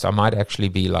fast, I might actually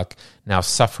be now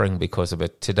suffering because of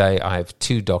it. Today I have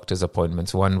 2 doctor's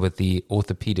appointments, one with the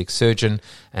orthopedic surgeon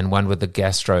and one with the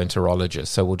gastroenterologist.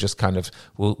 So we'll just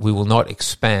we will not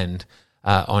expand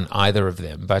on either of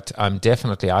them. But I'm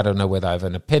definitely, I don't know whether I have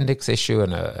an appendix issue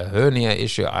and a hernia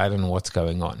issue. I don't know what's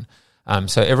going on.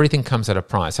 So everything comes at a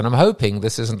price. And I'm hoping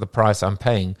this isn't the price I'm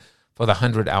paying for the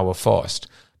 100-hour fast.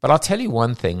 But I'll tell you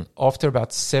one thing. After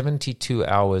about 72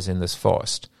 hours in this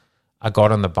fast, I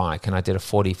got on the bike and I did a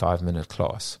 45-minute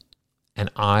class. And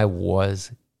I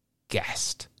was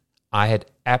gassed. I had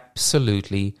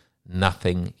absolutely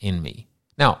nothing in me.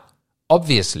 Now,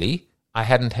 obviously, I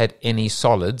hadn't had any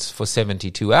solids for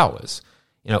 72 hours.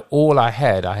 All I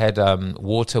had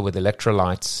water with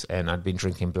electrolytes, and I'd been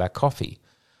drinking black coffee.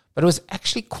 But it was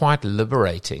actually quite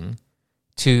liberating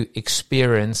to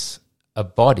experience a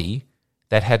body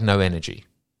that had no energy.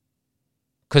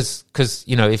 Because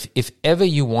if ever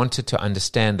you wanted to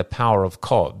understand the power of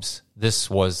carbs, this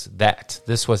was that.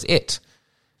 This was it.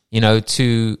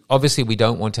 Obviously we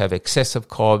don't want to have excessive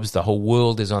carbs. The whole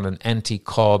world is on an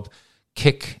anti-carb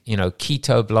kick,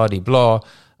 keto, blah-de-blah.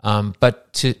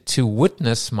 But to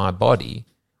witness my body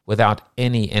without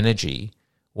any energy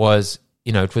was,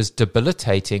 it was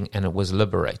debilitating and it was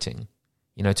liberating.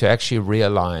 To actually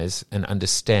realize and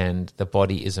understand the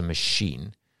body is a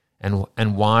machine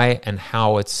and why and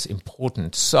how it's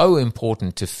important, so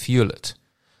important to fuel it.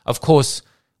 Of course,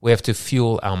 we have to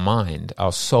fuel our mind,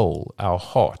 our soul, our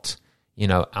heart,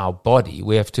 our body.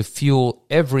 We have to fuel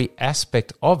every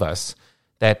aspect of us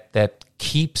that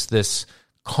keeps this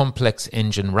complex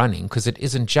engine running, because it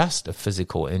isn't just a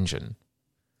physical engine.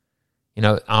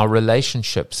 Our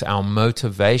relationships, our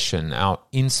motivation, our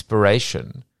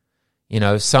inspiration.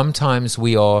 Sometimes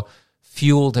we are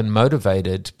fueled and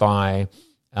motivated by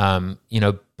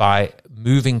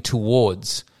moving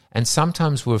towards, and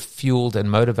sometimes we're fueled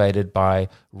and motivated by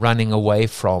running away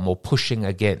from or pushing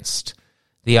against.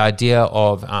 The idea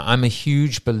of, I'm a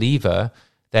huge believer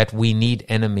that we need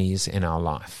enemies in our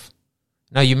life.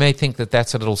 Now, you may think that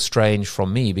that's a little strange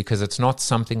from me, because it's not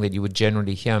something that you would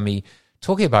generally hear me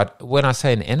talking about. When I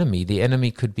say an enemy, the enemy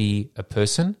could be a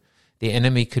person. The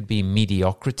enemy could be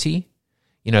mediocrity.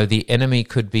 The enemy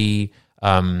could be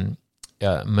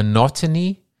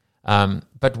monotony.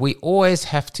 But we always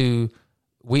have to,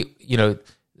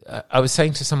 I was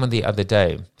saying to someone the other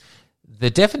day, the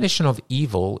definition of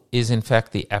evil is in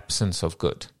fact the absence of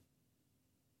good.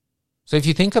 So if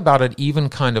you think about it, even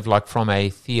kind of like from a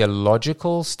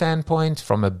theological standpoint,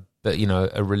 from a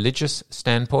religious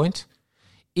standpoint,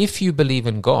 if you believe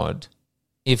in God,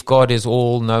 if God is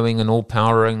all-knowing and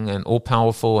all-powering and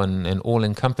all-powerful and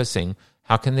all-encompassing,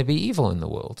 how can there be evil in the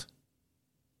world?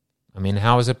 I mean,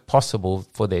 how is it possible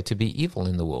for there to be evil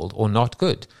in the world or not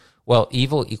good? Well,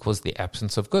 evil equals the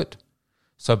absence of good.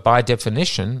 So by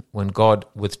definition, when God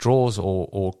withdraws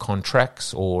or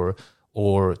contracts or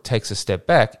takes a step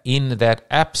back, in that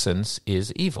absence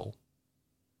is evil.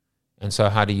 And so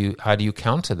how do you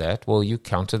counter that? Well, you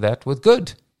counter that with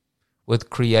good, with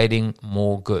creating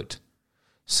more good.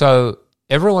 So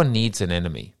everyone needs an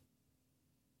enemy,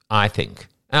 I think.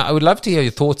 Now, I would love to hear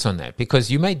your thoughts on that,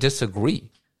 because you may disagree.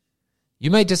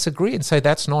 You may disagree and say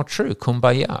that's not true.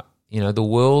 Kumbaya. The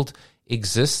world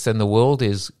exists, and the world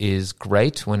is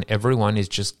great when everyone is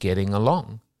just getting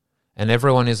along and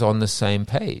everyone is on the same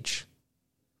page.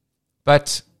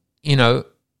 But,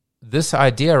 this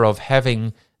idea of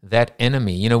having that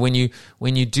enemy, when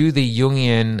you do the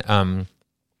Jungian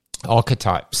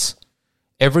archetypes,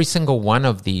 every single one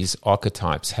of these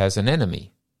archetypes has an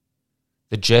enemy.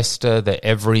 The jester, the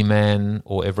everyman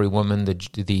or everywoman,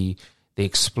 the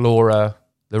explorer,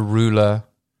 the ruler,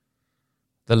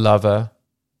 the lover.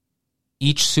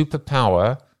 Each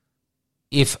superpower,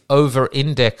 if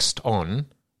over-indexed on,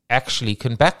 actually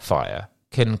can backfire,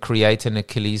 can create an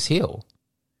Achilles heel.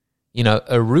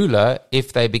 A ruler,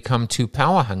 if they become too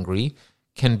power-hungry,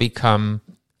 can become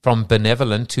from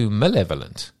benevolent to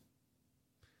malevolent.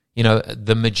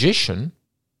 The magician,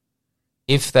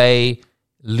 if they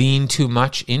lean too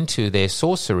much into their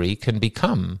sorcery, can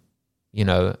become,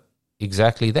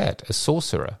 exactly that, a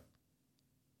sorcerer.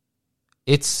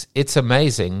 It's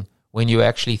amazing when you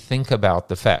actually think about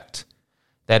the fact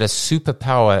that a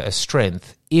superpower, a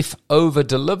strength, if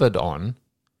over-delivered on,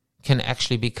 can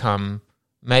actually become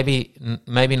maybe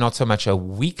not so much a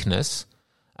weakness,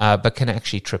 but can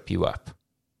actually trip you up.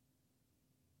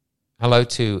 Hello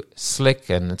to Slick,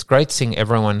 and it's great seeing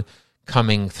everyone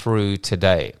coming through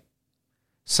today.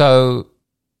 So,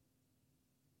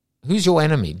 who's your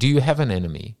enemy? Do you have an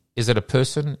enemy? Is it a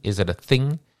person? Is it a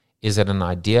thing? Is it an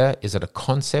idea? Is it a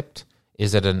concept?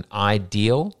 Is it an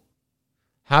ideal?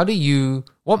 What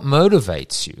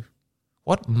motivates you?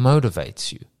 What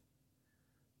motivates you?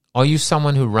 Are you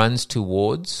someone who runs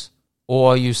towards,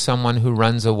 or are you someone who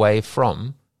runs away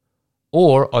from,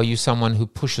 or are you someone who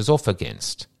pushes off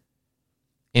against?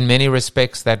 in many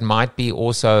respects, that might be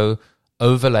also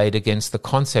overlaid against the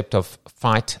concept of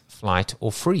fight, flight,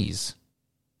 or freeze.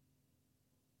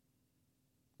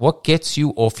 What gets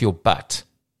you off your butt,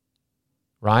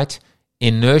 right?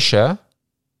 Inertia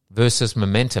versus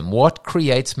momentum. What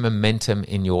creates momentum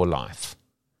in your life?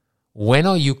 When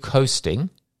are you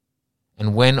coasting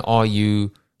and when are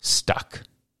you stuck?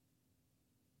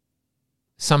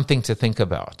 Something to think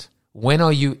about. When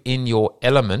are you in your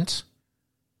element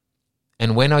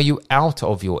and when are you out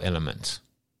of your element?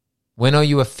 When are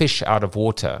you a fish out of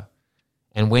water?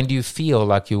 And when do you feel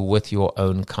like you're with your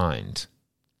own kind?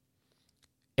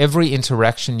 Every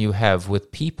interaction you have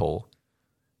with people,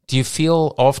 do you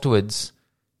feel afterwards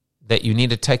that you need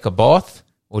to take a bath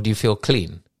or do you feel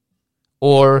clean?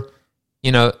 Or,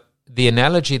 the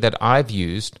analogy that I've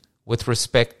used with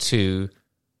respect to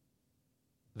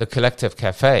the Collective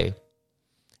Cafe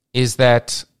is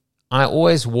that I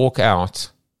always walk out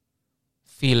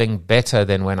feeling better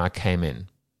than when I came in.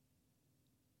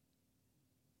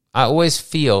 I always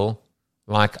feel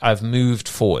like I've moved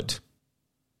forward.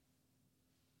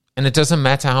 And it doesn't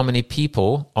matter how many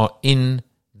people are in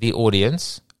the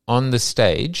audience, on the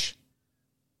stage,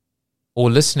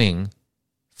 or listening.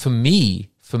 For me,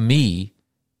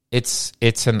 it's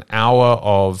an hour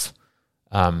of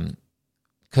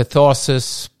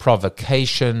catharsis,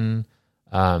 provocation,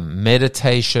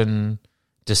 meditation,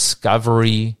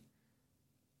 discovery,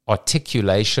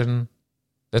 articulation.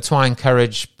 That's why I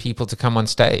encourage people to come on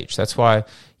stage. That's why,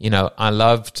 I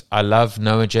love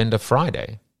No Agenda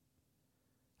Friday.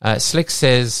 Slick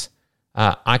says,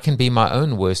 I can be my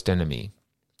own worst enemy.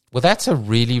 Well, that's a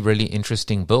really, really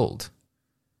interesting build.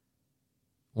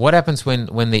 What happens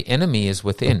when the enemy is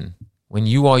within? When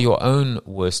you are your own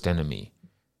worst enemy?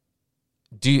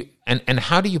 And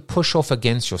how do you push off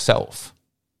against yourself?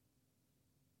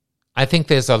 I think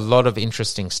there's a lot of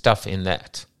interesting stuff in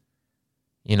that,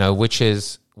 which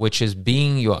is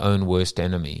being your own worst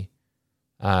enemy.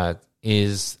 I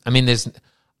think that's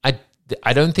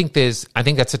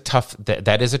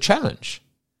that is a challenge.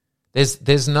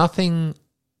 There's nothing,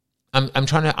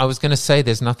 I was going to say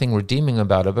there's nothing redeeming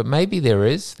about it, but maybe there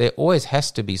is. There always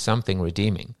has to be something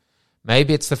redeeming.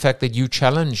 Maybe it's the fact that you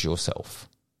challenge yourself.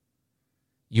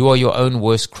 You are your own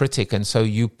worst critic, and so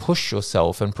you push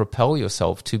yourself and propel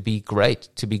yourself to be great,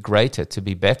 to be greater, to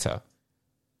be better.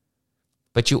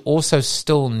 But you also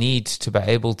still need to be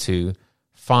able to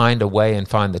find a way and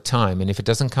find the time. And if it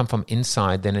doesn't come from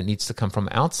inside, then it needs to come from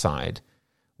outside,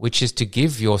 which is to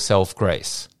give yourself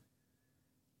grace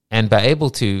and be able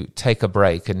to take a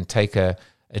break and take a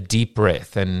deep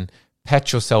breath and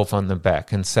pat yourself on the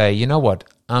back and say, you know what,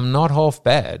 I'm not half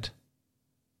bad.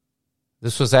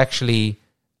 This was actually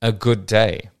a good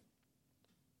day.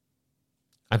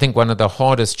 I think one of the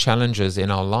hardest challenges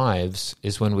in our lives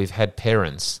is when we've had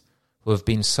parents who have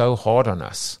been so hard on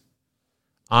us,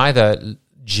 either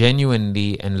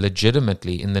genuinely and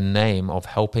legitimately in the name of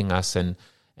helping us and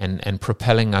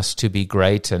propelling us to be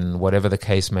great and whatever the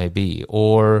case may be,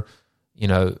 or,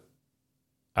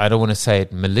 I don't want to say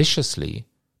it maliciously,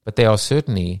 but there are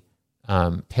certainly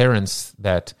parents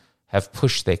that have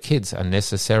pushed their kids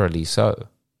unnecessarily so.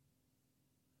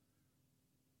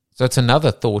 So it's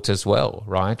another thought as well,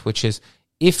 right? Which is,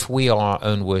 if we are our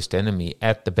own worst enemy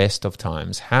at the best of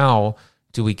times, how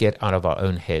do we get out of our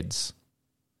own heads?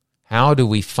 How do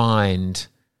we find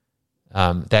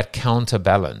that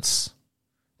counterbalance,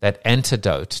 that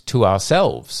antidote to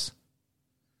ourselves?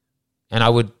 And I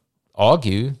would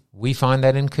argue we find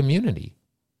that in community.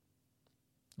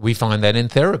 We find that in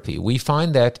therapy. We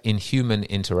find that in human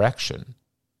interaction.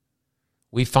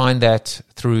 We find that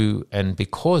through, and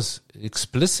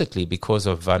explicitly because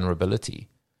of vulnerability,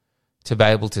 to be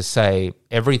able to say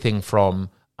everything from,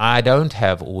 I don't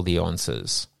have all the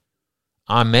answers,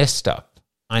 I messed up,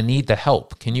 I need the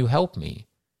help, can you help me?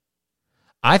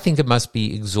 I think it must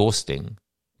be exhausting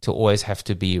to always have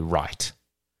to be right,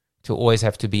 to always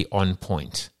have to be on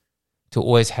point, to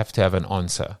always have to have an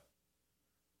answer.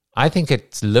 I think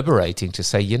it's liberating to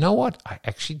say, you know what, I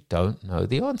actually don't know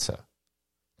the answer.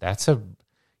 That's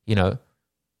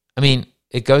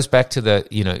it goes back to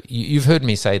you've heard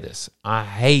me say this. I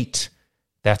hate,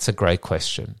 that's a great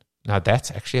question. Now,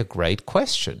 that's actually a great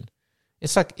question.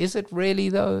 It's like, is it really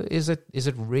though? Is it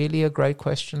really a great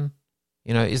question?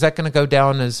 Is that going to go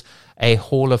down as a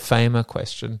Hall of Famer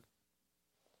question?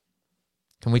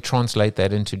 Can we translate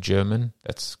that into German?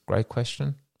 That's a great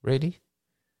question. Really?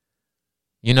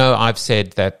 I've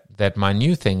said that my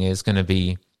new thing is going to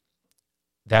be,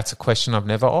 that's a question I've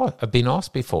never been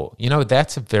asked before.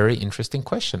 That's a very interesting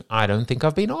question. I don't think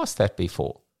I've been asked that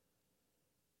before.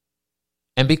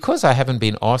 And because I haven't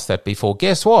been asked that before,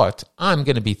 guess what? I'm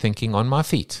going to be thinking on my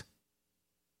feet.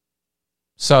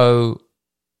 So,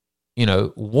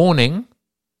 warning,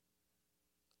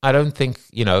 I don't think,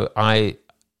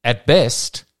 at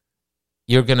best,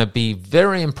 you're going to be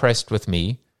very impressed with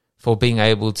me for being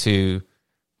able to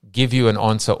give you an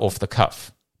answer off the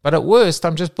cuff. But at worst,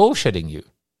 I'm just bullshitting you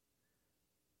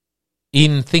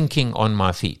in thinking on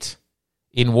my feet,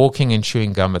 in walking and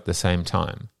chewing gum at the same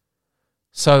time.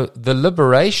 So the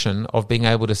liberation of being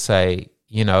able to say,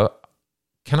 can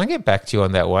I get back to you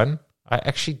on that one? I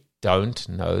actually don't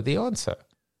know the answer.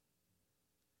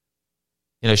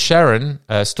 Sharon,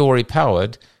 Story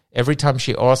Powered, every time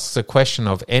she asks a question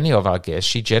of any of our guests,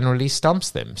 she generally stumps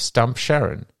them. Stump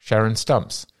Sharon. Sharon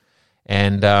stumps.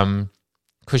 And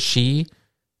because she,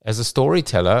 as a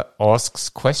storyteller, asks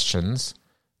questions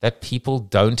that people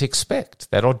don't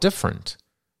expect, that are different,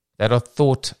 that are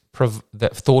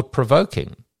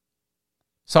thought-provoking.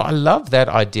 So I love that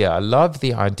idea. I love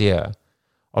the idea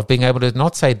of being able to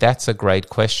not say that's a great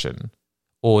question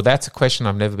or that's a question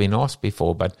I've never been asked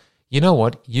before, but you know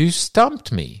what? You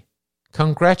stumped me.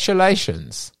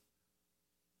 Congratulations.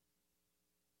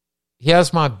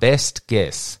 Here's my best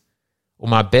guess or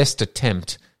my best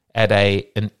attempt at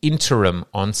an interim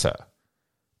answer,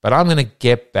 but I'm going to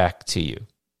get back to you.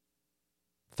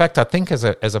 In fact, I think as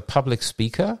a public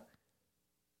speaker,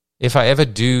 if I ever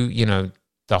do,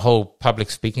 the whole public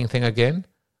speaking thing again,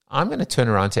 I'm going to turn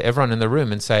around to everyone in the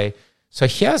room and say, so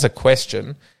here's a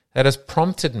question that has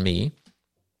prompted me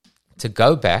to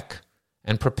go back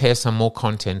and prepare some more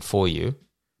content for you.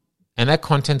 And that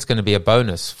content's going to be a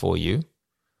bonus for you.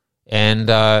 And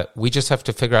we just have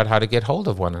to figure out how to get hold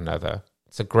of one another.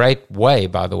 It's a great way,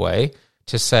 by the way,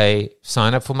 to say,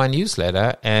 sign up for my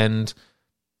newsletter and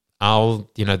I'll,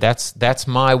 that's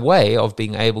my way of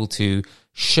being able to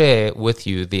share with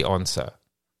you the answer.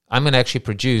 I'm going to actually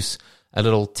produce a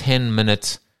little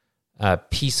 10-minute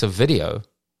piece of video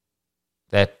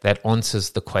that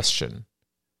answers the question.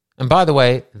 And by the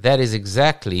way, that is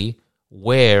exactly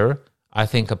where I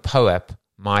think a POAP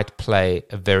might play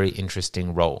a very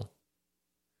interesting role.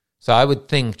 So I would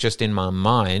think, just in my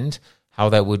mind, how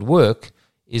that would work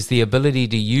is the ability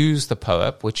to use the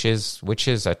POAP, which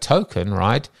is a token,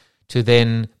 right, to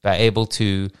then be able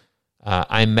to,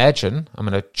 I imagine, I'm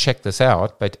going to check this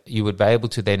out, but you would be able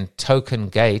to then token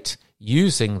gate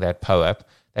using that POAP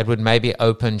that would maybe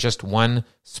open just one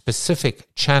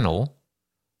specific channel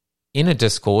in a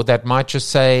Discord that might just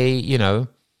say,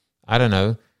 I don't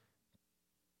know,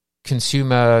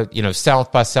 consumer,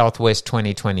 South by Southwest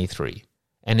 2023.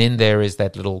 And in there is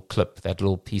that little clip, that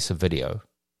little piece of video.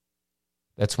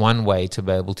 That's one way to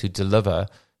be able to deliver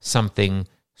something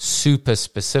super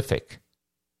specific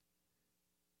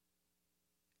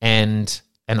and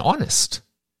honest.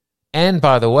 And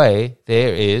by the way,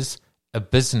 there is a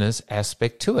business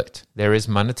aspect to it. There is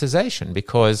monetization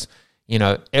because,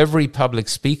 every public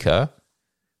speaker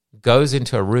goes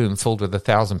into a room filled with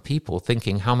 1,000 people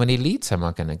thinking, how many leads am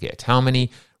I going to get? How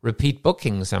many repeat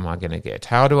bookings am I going to get?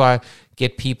 How do I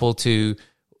get people to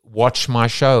watch my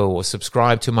show or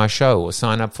subscribe to my show or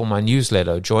sign up for my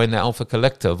newsletter, join the Alpha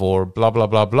Collective or blah, blah,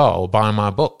 blah, blah, or buy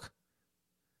my book?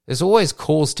 There's always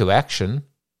calls to action.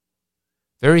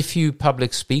 Very few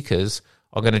public speakers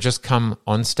are going to just come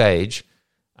on stage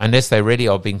unless they really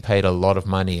are being paid a lot of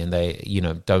money and they,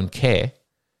 don't care.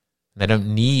 They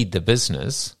don't need the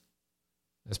business.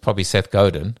 That's probably Seth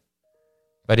Godin.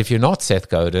 But if you're not Seth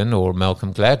Godin or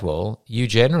Malcolm Gladwell, you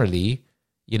generally,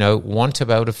 want to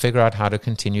be able to figure out how to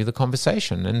continue the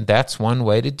conversation. And that's one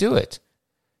way to do it,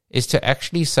 is to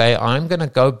actually say, I'm going to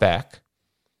go back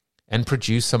and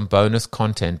produce some bonus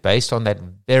content based on that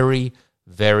very,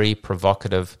 very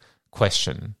provocative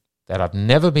question that I've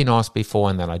never been asked before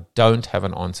and that I don't have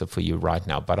an answer for you right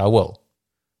now, but I will.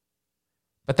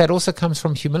 But that also comes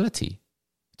from humility.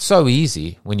 It's so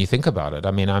easy when you think about it.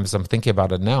 I mean, as I'm thinking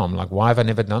about it now, I'm like, why have I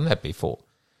never done that before?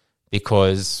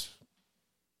 Because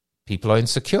people are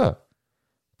insecure.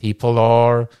 People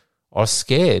are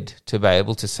scared to be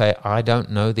able to say, I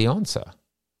don't know the answer.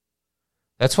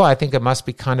 That's why I think it must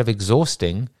be kind of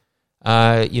exhausting,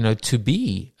 to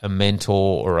be a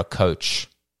mentor or a coach,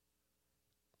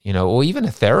 or even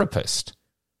a therapist,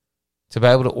 to be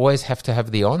able to always have to have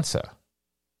the answer.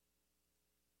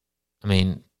 I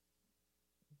mean,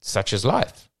 such is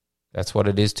life. That's what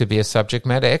it is to be a subject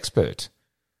matter expert.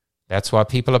 That's why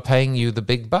people are paying you the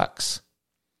big bucks.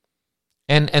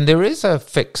 And there is a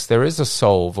fix, there is a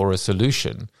solve or a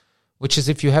solution, which is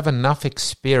if you have enough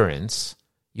experience,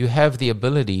 you have the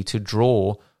ability to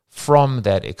draw from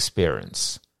that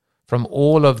experience. from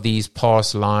all of these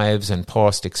past lives and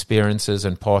past experiences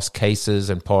and past cases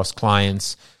and past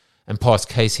clients and past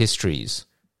case histories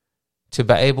to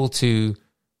be able to,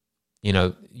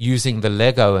 using the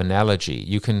Lego analogy,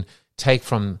 you can take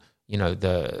from,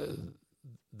 the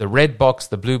red box,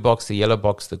 the blue box, the yellow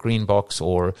box, the green box,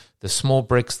 or the small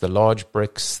bricks, the large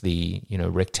bricks, the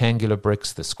rectangular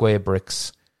bricks, the square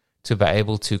bricks, to be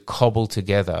able to cobble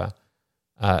together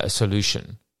a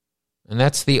solution. And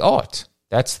that's the art.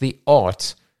 That's the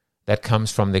art that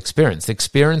comes from the experience. The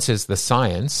experience is the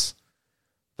science,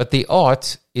 but the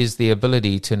art is the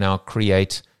ability to now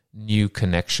create new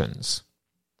connections.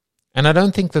 And I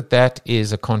don't think that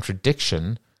is a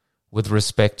contradiction with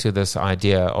respect to this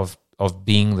idea of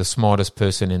being the smartest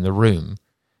person in the room,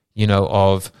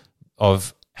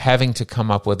 of having to come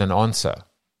up with an answer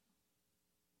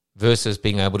versus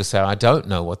being able to say, I don't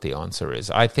know what the answer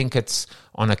is. I think it's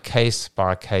on a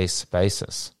case-by-case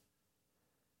basis.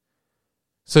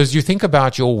 So as you think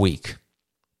about your week,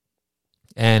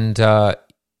 and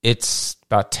it's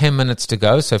about 10 minutes to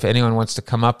go, so if anyone wants to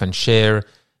come up and share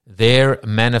their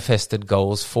manifested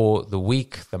goals for the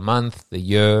week, the month, the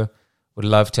year, would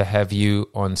love to have you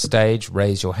on stage.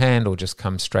 Raise your hand or just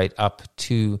come straight up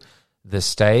to the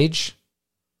stage.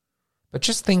 But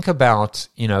just think about,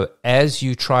 as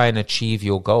you try and achieve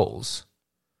your goals,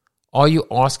 are you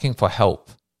asking for help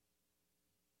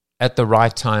at the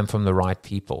right time from the right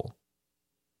people?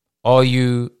 Are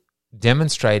you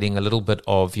demonstrating a little bit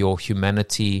of your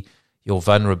humanity, your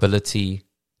vulnerability,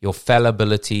 your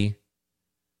fallibility?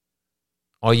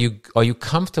 Are you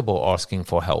comfortable asking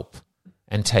for help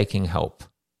and taking help?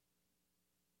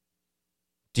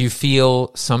 Do you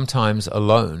feel sometimes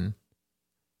alone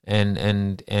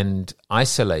and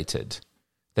isolated,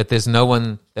 that there's no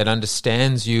one that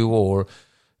understands you or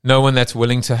no one that's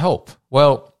willing to help?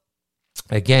 Well,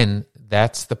 again,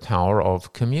 that's the power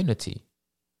of community.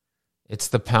 It's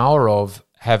the power of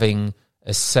having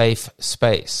a safe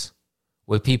space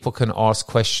where people can ask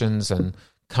questions and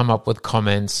come up with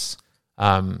comments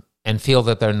and feel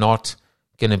that they're not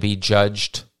going to be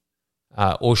judged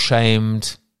or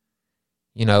shamed,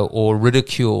 or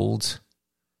ridiculed,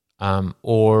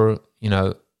 or,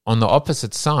 on the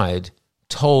opposite side,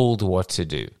 told what to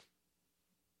do,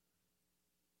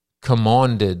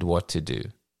 commanded what to do.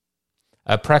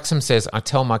 Praxim says, I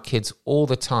tell my kids all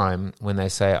the time when they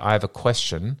say, I have a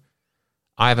question,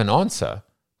 I have an answer,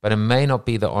 but it may not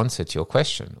be the answer to your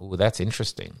question. Oh, that's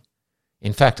interesting.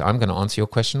 In fact, I'm going to answer your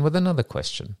question with another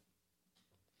question.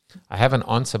 I have an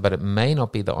answer, but it may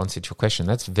not be the answer to your question.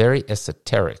 That's very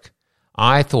esoteric.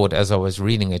 I thought as I was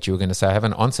reading it, you were going to say, I have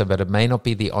an answer, but it may not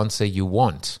be the answer you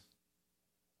want.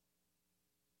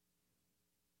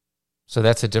 So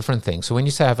that's a different thing. So when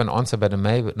you say I have an answer, but it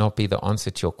may not be the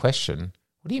answer to your question,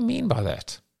 what do you mean by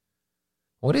that?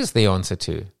 What is the answer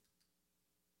to? You're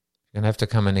going to have to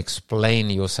come and explain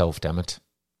yourself, damn it.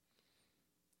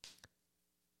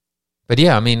 But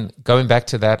yeah, going back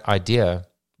to that idea,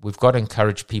 we've got to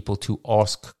encourage people to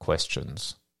ask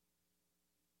questions.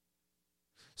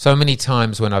 So many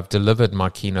times when I've delivered my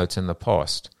keynotes in the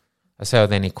past, I say, are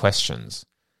there any questions?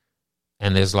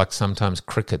 And there's sometimes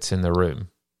crickets in the room.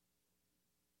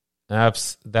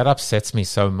 That upsets me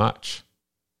so much.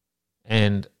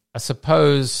 And I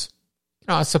suppose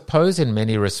in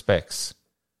many respects,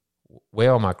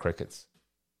 where are my crickets?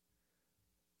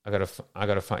 I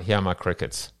gotta find, here are my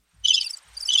crickets.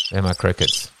 They're my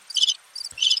crickets.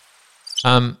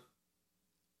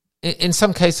 In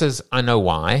some cases, I know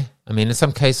why. In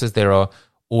some cases, there are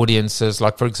audiences,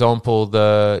 like, for example,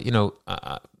 the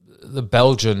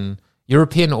Belgian,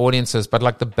 European audiences, but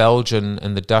like the Belgian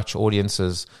and the Dutch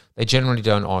audiences, they generally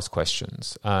don't ask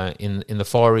questions. In the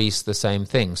Far East, the same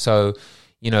thing. So,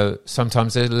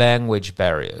 sometimes there are language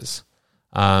barriers.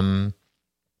 But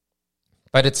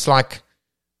it's like,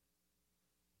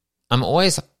 I'm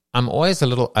always a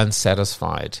little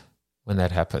unsatisfied when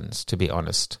that happens, to be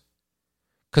honest.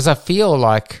 Because I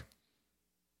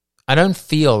don't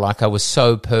feel like I was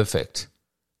so perfect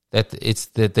that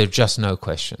there are just no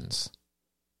questions.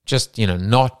 Just,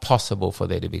 not possible for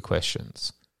there to be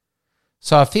questions.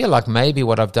 So I feel like maybe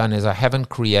what I've done is I haven't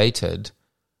created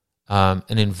an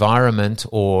environment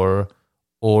or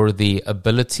the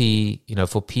ability,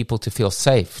 for people to feel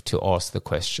safe to ask the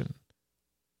question.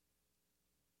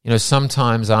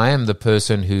 Sometimes I am the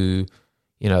person who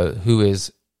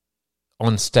is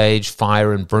on stage,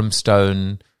 fire and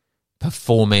brimstone,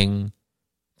 performing,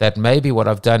 that maybe what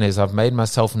I've done is I've made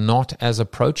myself not as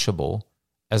approachable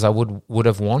as I would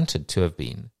have wanted to have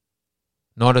been.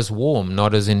 Not as warm,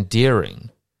 not as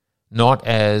endearing, not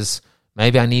as,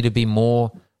 maybe I need to be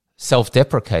more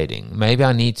self-deprecating. Maybe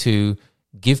I need to,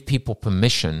 give people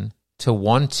permission to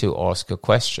want to ask a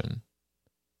question.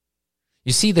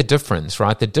 You see the difference,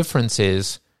 right? The difference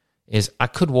is I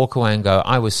could walk away and go,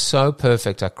 I was so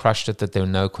perfect, I crushed it, that there were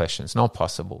no questions. Not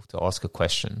possible to ask a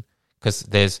question because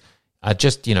there's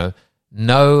just,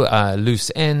 no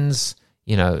loose ends,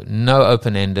 no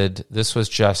open-ended. This was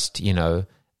just,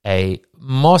 a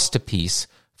masterpiece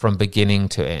from beginning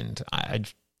to end.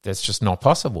 That's just not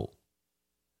possible.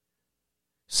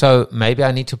 So maybe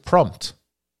I need to prompt.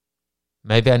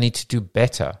 Maybe I need to do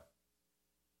better.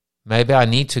 Maybe I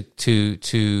need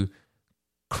to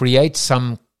create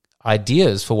some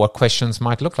ideas for what questions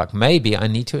might look like. Maybe I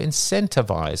need to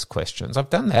incentivize questions.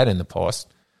 I've done that in the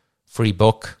past. Free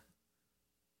book.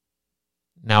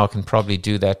 Now I can probably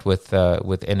do that with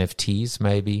NFTs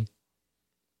maybe.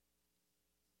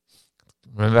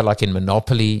 Remember, like in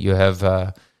Monopoly, you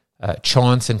have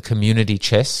chance and community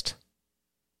chest.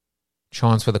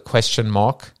 Chance with a question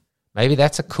mark. Maybe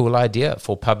that's a cool idea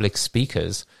for public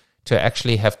speakers to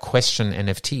actually have question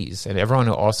NFTs. And everyone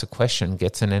who asks a question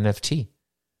gets an NFT.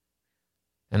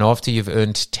 And after you've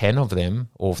earned 10 of them,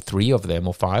 or 3 of them,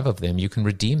 or 5 of them, you can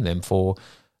redeem them for,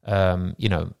 a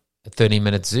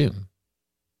 30-minute Zoom.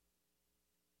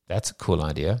 That's a cool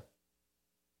idea.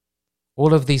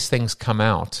 All of these things come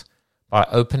out by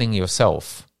opening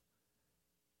yourself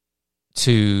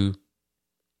to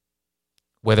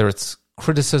whether it's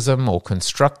criticism or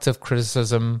constructive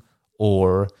criticism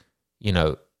or,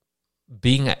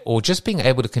 just being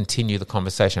able to continue the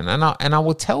conversation. And I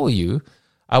will tell you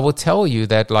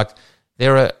that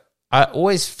I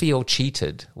always feel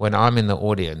cheated when I'm in the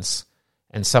audience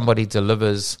and somebody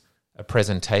delivers a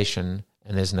presentation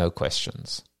and there's no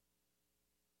questions.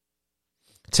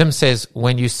 Tim says,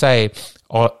 when you say,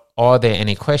 are there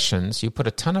any questions, you put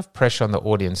a ton of pressure on the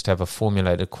audience to have a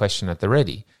formulated question at the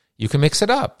ready. You can mix it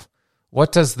up.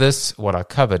 What does what I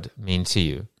covered, mean to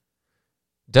you?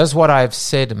 Does what I've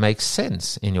said make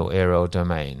sense in your area or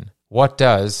domain? What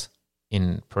does,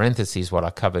 in parentheses, what I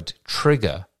covered,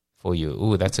 trigger for you?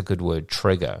 Ooh, that's a good word,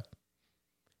 trigger.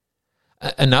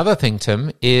 Another thing,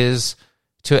 Tim, is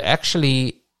to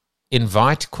actually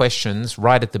invite questions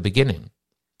right at the beginning.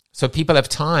 So people have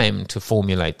time to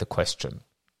formulate the question.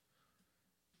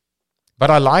 But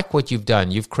I like what you've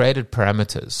done. You've created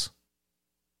parameters.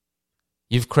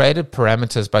 You've created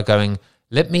parameters by going,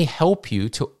 let me help you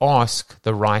to ask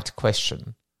the right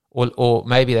question. Or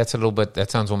maybe that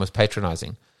sounds almost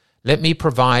patronizing. Let me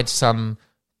provide some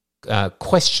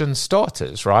question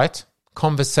starters, right?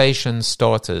 Conversation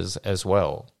starters as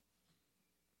well.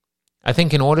 I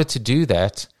think in order to do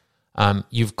that,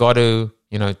 you've got to,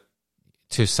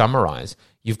 to summarize,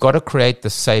 you've got to create the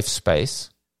safe space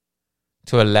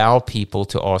to allow people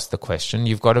to ask the question.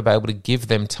 You've got to be able to give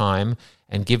them time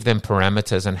and give them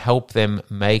parameters and help them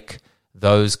make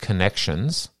those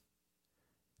connections.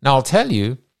 Now, I'll tell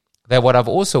you that what I've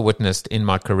also witnessed in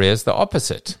my career is the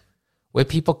opposite, where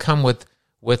people come with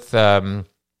I don't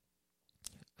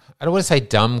want to say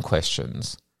dumb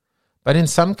questions, but in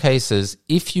some cases,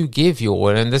 if you give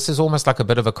and this is almost like a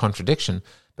bit of a contradiction,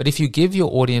 but if you give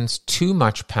your audience too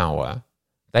much power,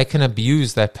 they can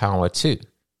abuse that power too.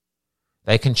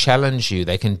 They can challenge you.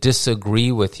 They can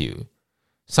disagree with you.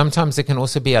 Sometimes there can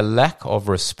also be a lack of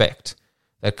respect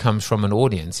that comes from an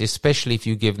audience, especially if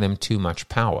you give them too much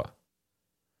power.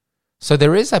 So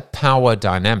there is a power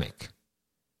dynamic.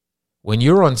 When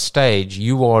you're on stage,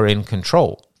 you are in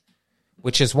control,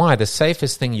 which is why the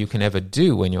safest thing you can ever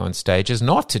do when you're on stage is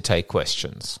not to take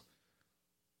questions.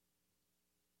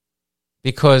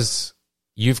 Because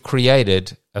you've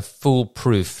created a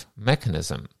foolproof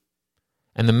mechanism.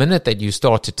 And the minute that you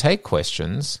start to take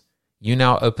questions, you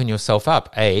now open yourself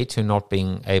up, A, to not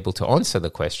being able to answer the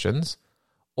questions,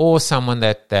 or someone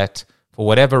that for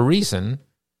whatever reason,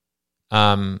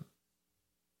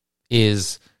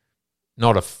 is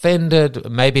not offended,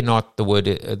 maybe not the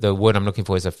word I'm looking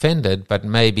for is offended, but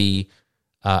maybe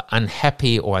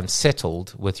unhappy or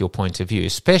unsettled with your point of view,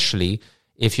 especially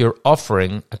if you're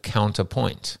offering a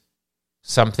counterpoint,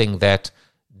 something that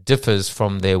differs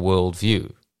from their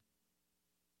worldview.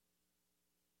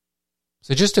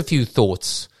 So just a few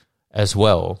thoughts as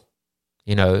well.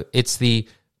 It's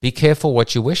be careful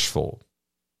what you wish for.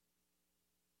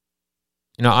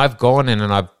 I've gone in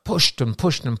and I've pushed and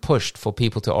pushed and pushed for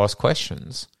people to ask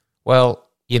questions. Well,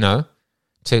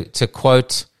 to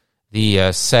quote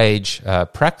the sage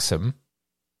Praxim,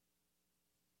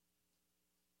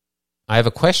 I have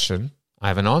a question, I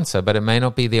have an answer, but it may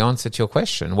not be the answer to your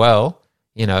question. Well,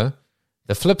 the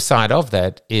flip side of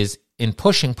that is in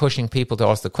pushing people to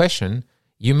ask the question,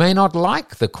 you may not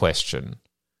like the question.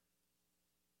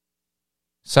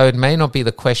 So it may not be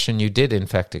the question you did in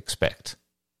fact expect.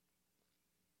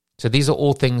 So these are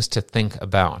all things to think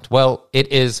about. Well, it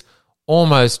is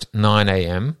almost 9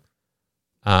 a.m.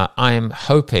 I am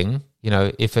hoping,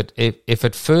 if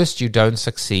at first you don't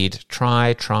succeed,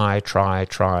 try,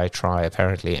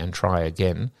 apparently, and try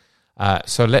again.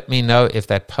 So let me know if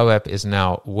that POAP is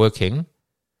now working.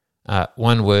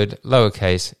 One word,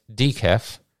 lowercase,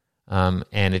 decaf,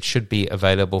 and it should be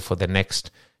available for the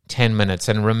next 10 minutes.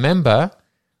 And remember,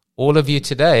 all of you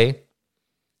today,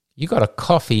 you got a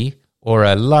coffee or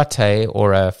a latte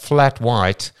or a flat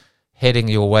white heading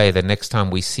your way the next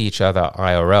time we see each other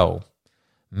IRL.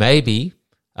 Maybe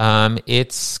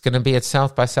it's going to be at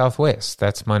South by Southwest.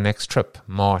 That's my next trip,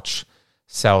 March,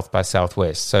 South by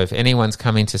Southwest. So if anyone's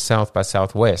coming to South by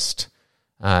Southwest,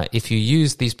 if you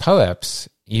use these POAPs,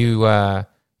 you're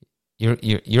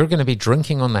going to be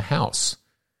drinking on the house,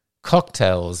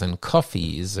 cocktails and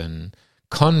coffees and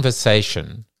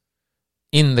conversation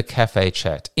in the cafe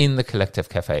chat, in the Collective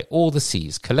Cafe, all the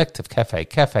C's, Collective Cafe,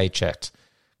 cafe chat,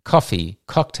 coffee,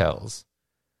 cocktails,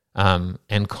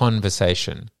 and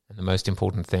conversation. And the most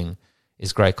important thing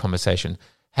is great conversation.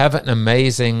 Have an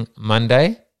amazing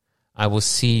Monday. I will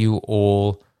see you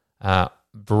all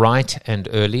bright and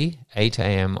early, 8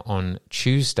 a.m. on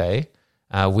Tuesday.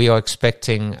 We are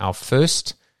expecting our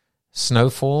first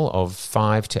snowfall of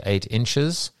 5 to 8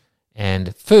 inches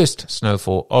and first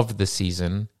snowfall of the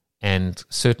season, and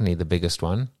certainly the biggest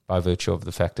one by virtue of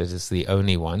the fact that it's the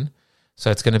only one. So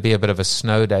it's going to be a bit of a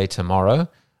snow day tomorrow,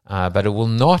 but it will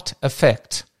not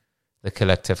affect the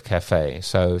Collective Cafe.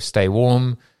 So stay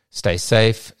warm, stay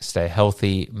safe, stay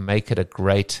healthy, make it a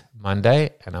great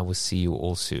Monday, and I will see you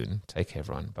all soon. Take care,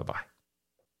 everyone. Bye-bye.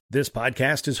 This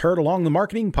podcast is heard along the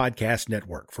Marketing Podcast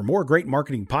Network. For more great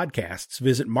marketing podcasts,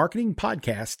 visit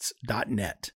marketingpodcasts.net.